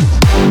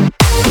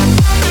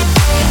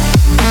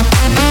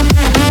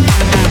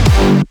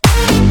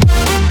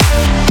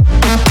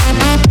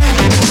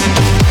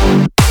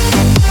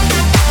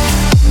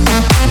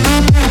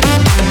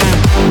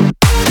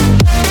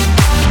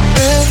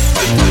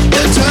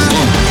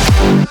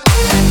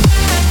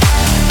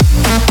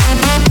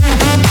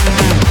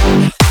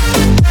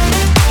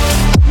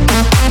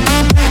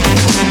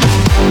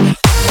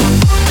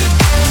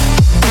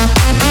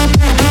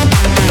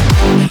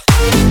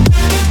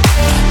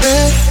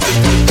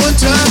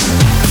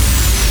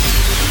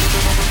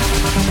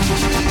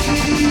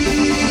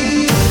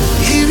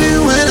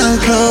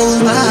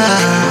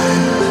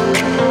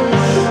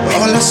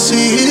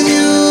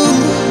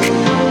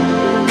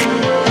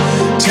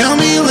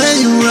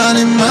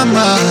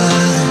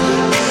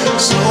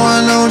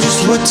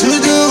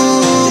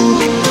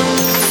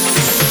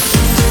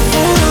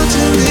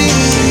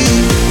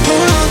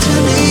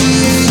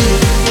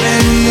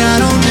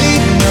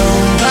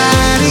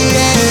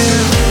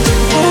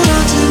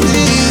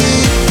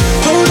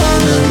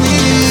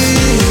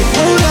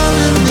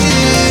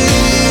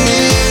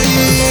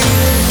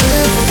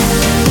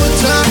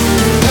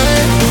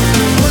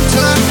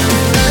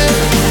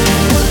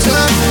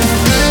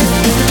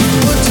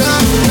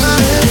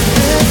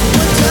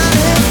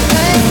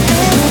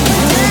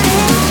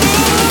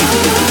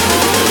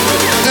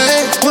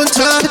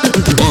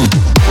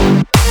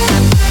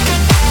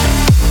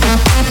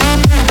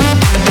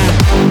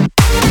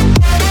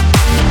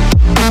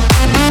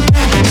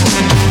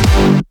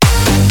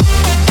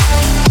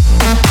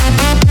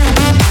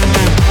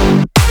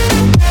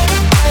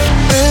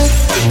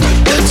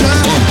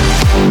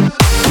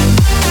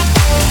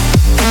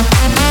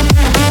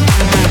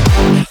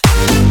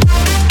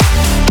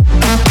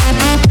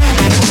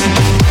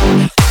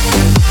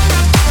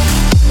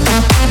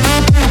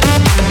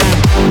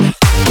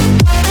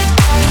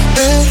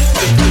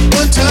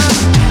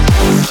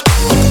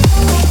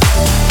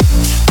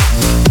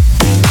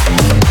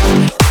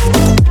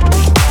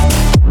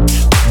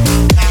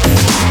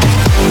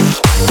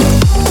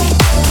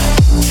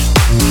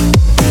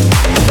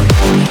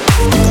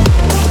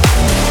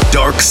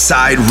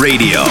 Side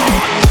Radio.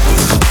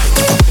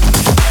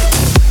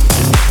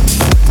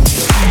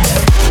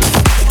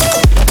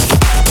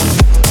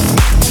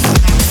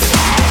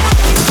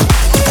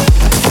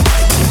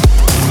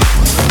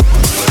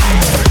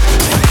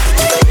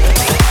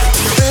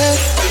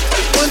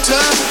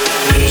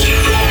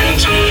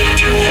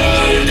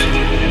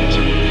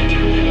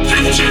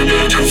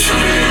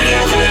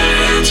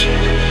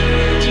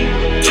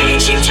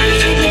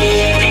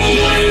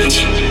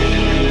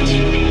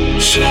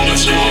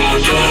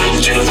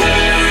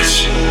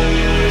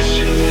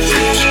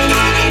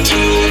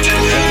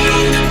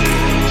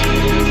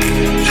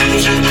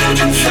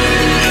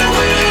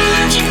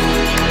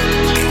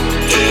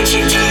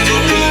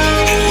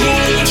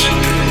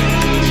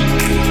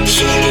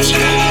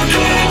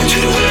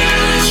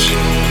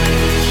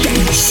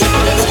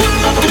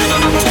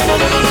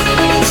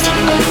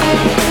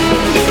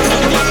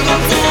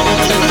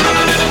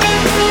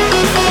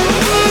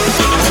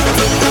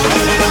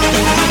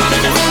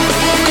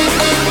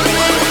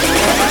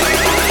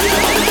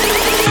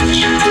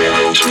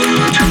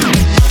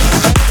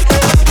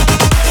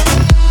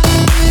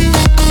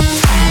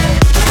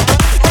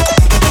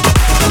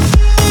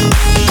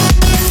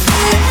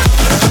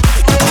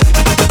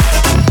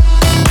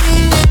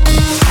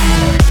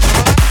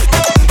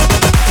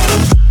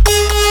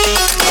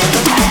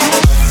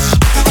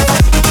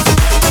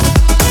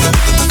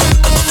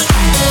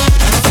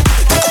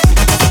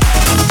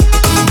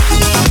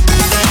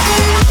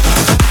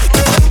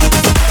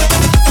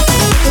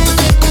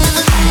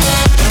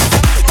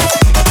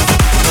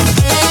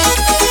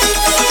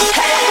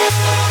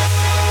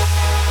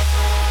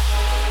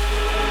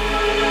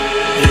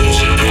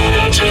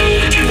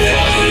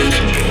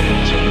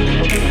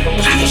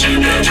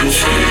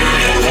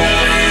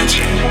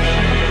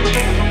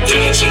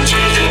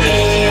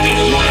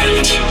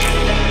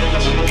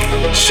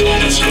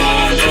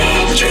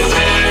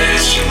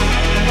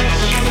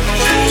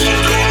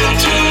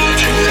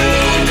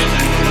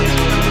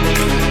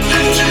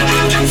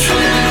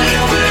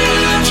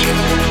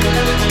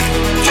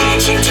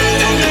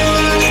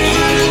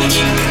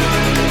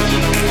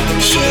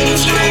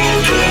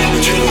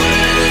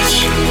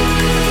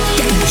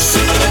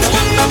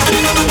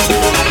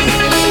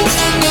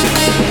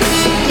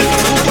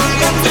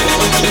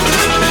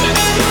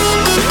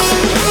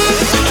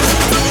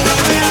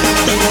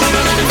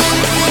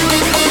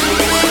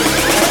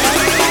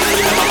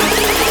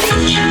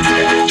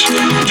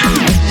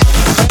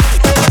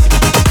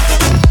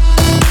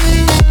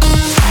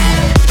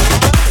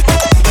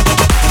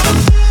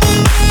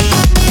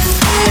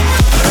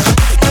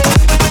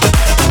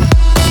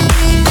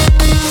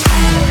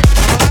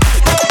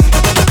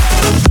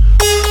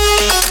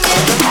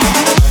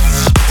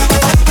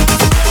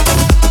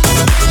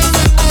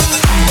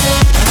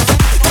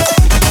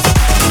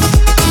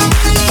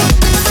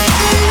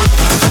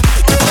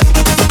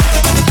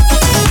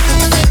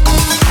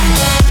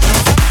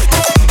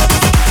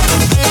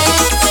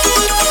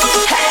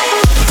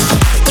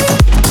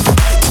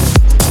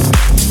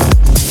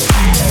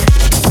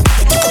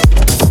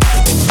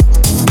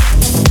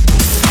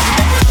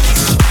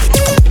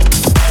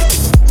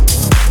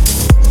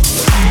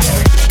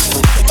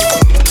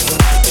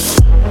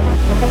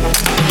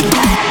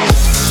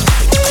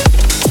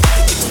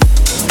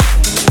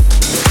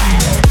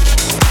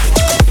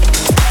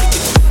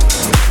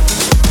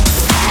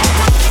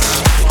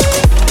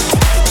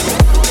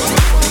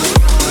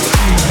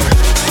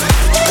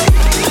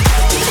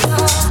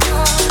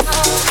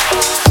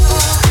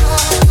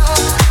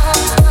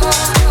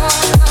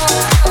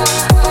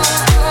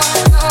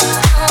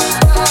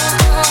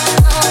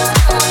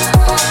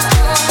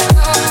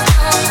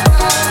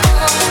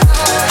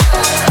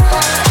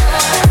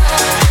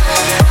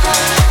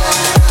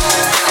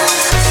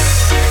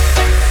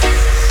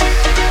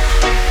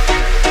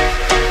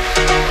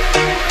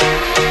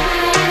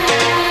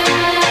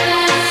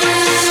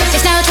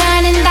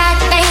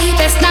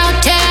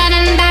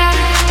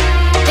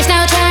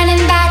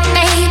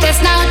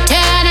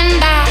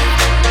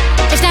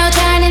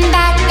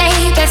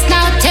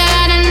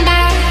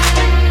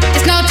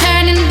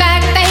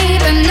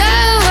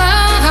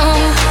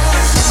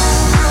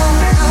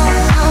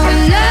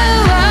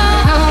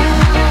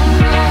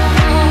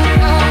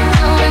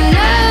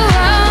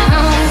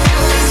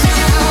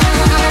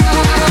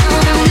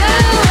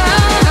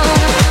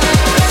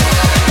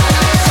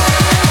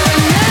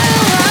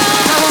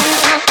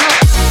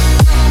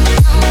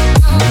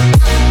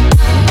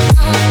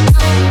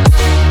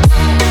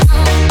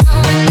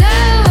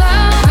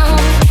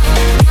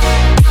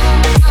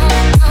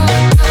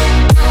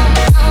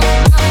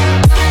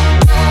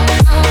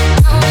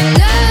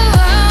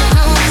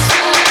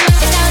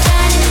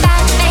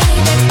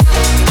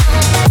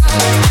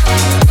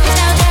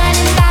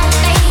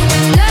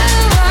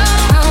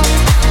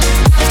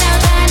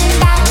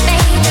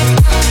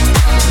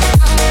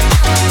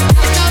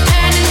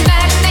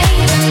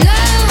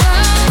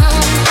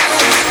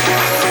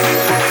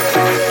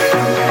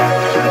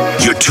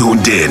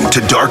 tuned in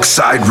to Dark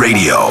Side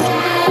Radio.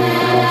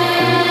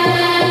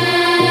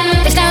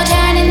 There's no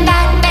turning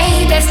back,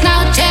 babe, there's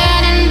no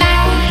turning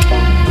back.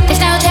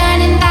 There's no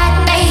turning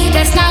back, babe,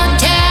 there's no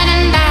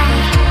turning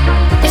back.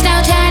 There's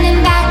no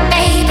turning back,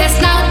 babe, there's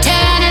no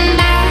turning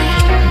back.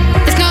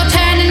 There's no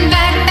turning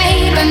back,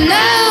 babe,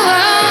 no.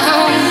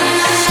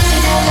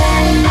 There's no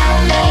turning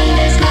back, babe,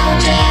 there's no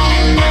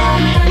turning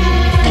back.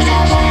 There's no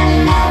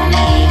turning back,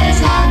 babe, there's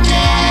no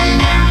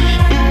turning back.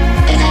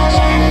 There's no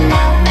turning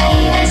back,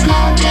 babe, there's no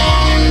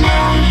turning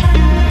back.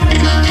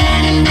 There's no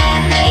turning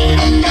back,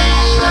 babe, no.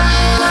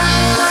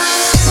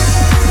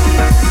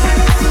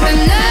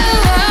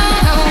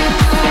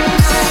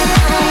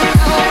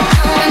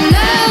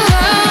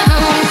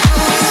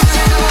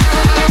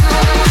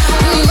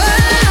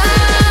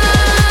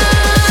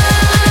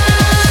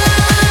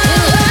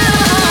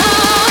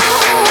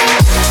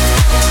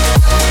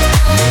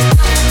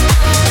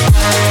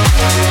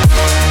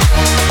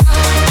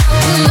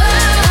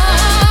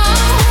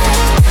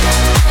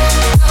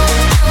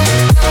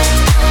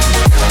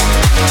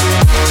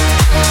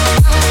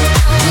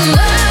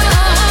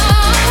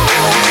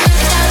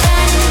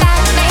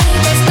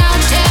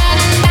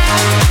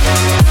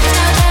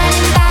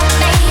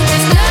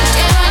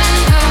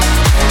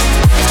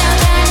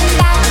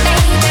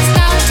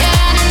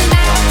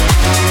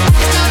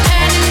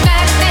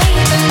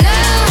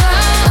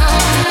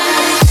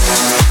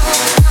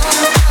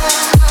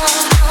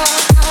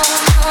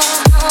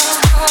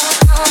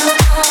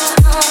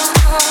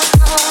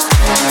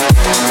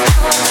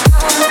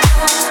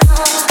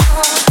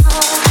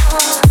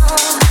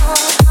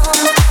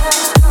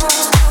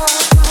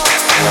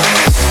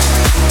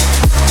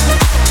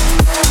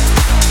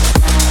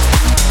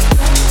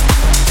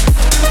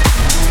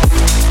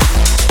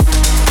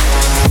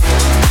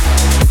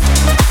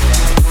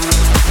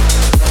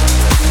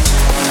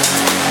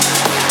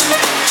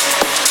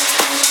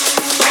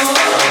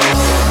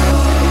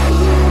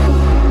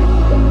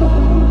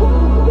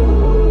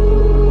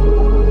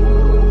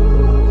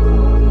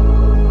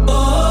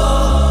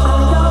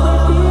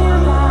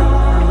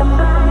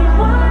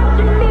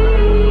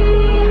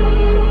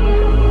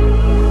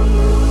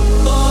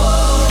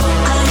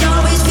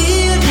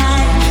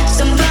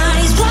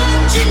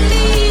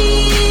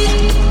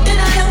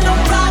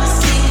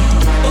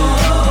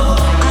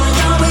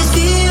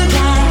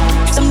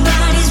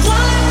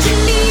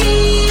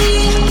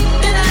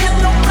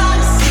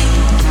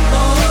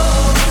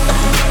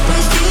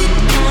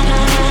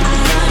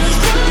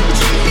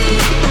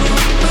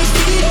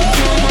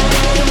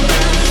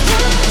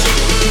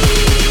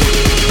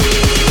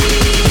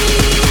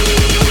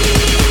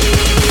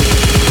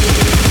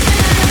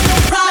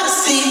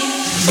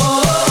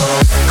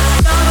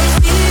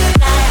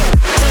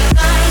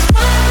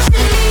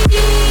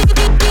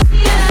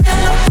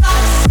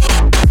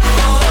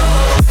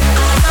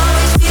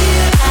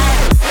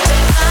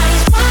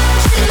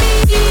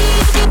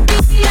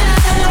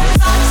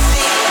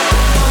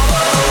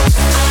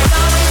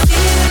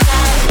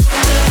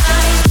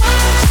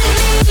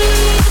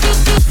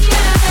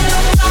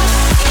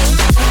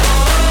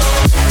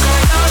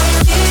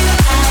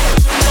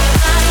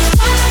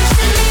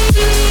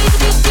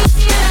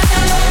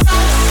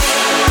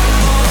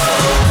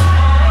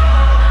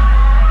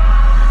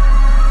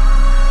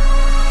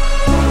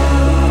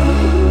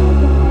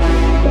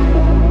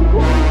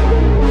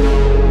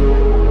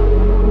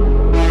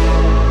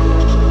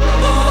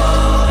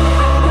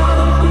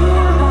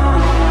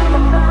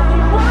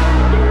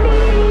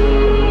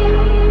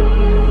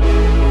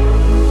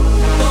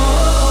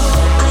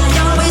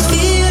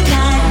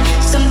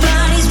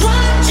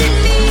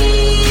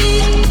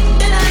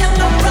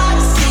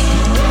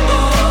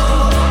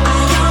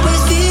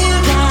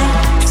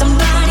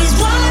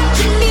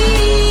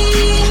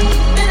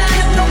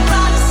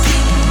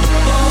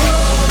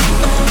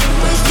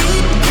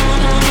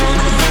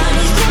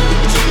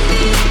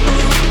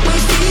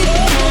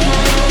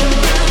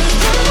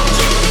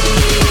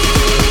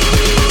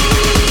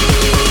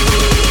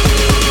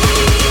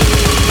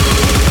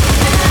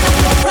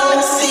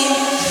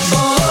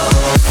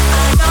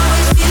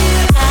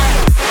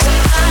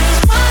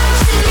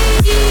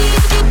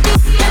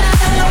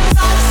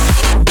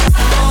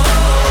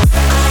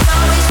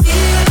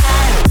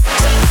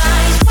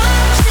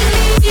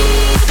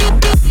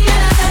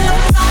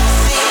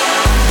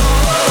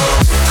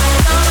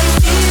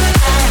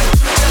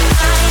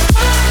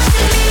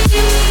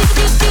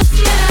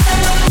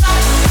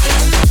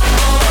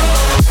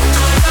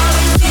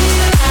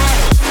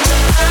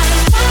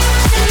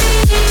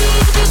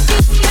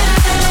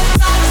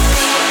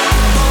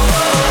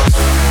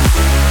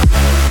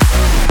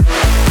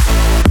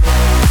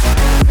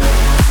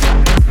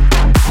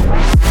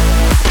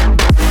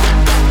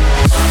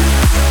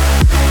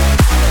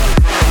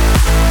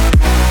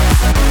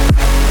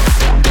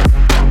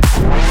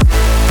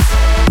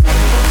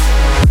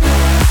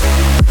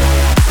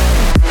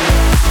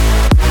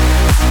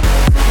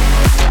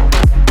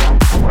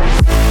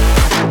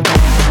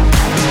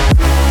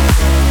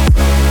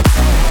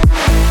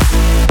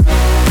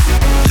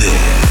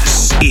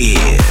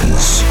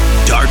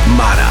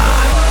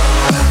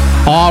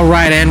 All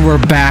right, and we're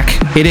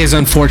back. It is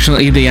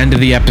unfortunately the end of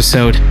the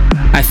episode.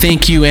 I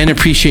thank you and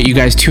appreciate you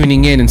guys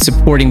tuning in and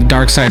supporting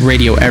Dark Side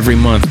Radio every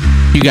month.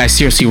 You guys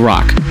seriously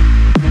rock.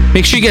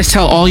 Make sure you guys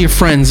tell all your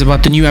friends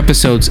about the new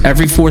episodes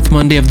every fourth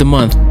Monday of the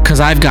month, because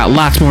I've got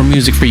lots more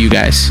music for you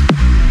guys.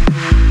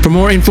 For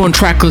more info and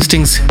track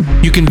listings,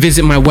 you can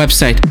visit my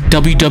website,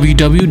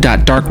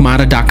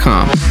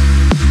 www.darkmada.com.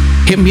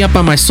 Hit me up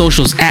on my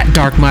socials at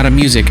Darkmada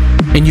Music,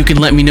 and you can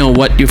let me know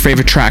what your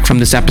favorite track from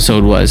this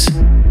episode was.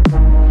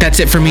 That's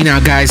it for me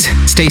now, guys.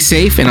 Stay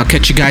safe, and I'll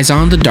catch you guys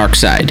on the dark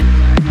side.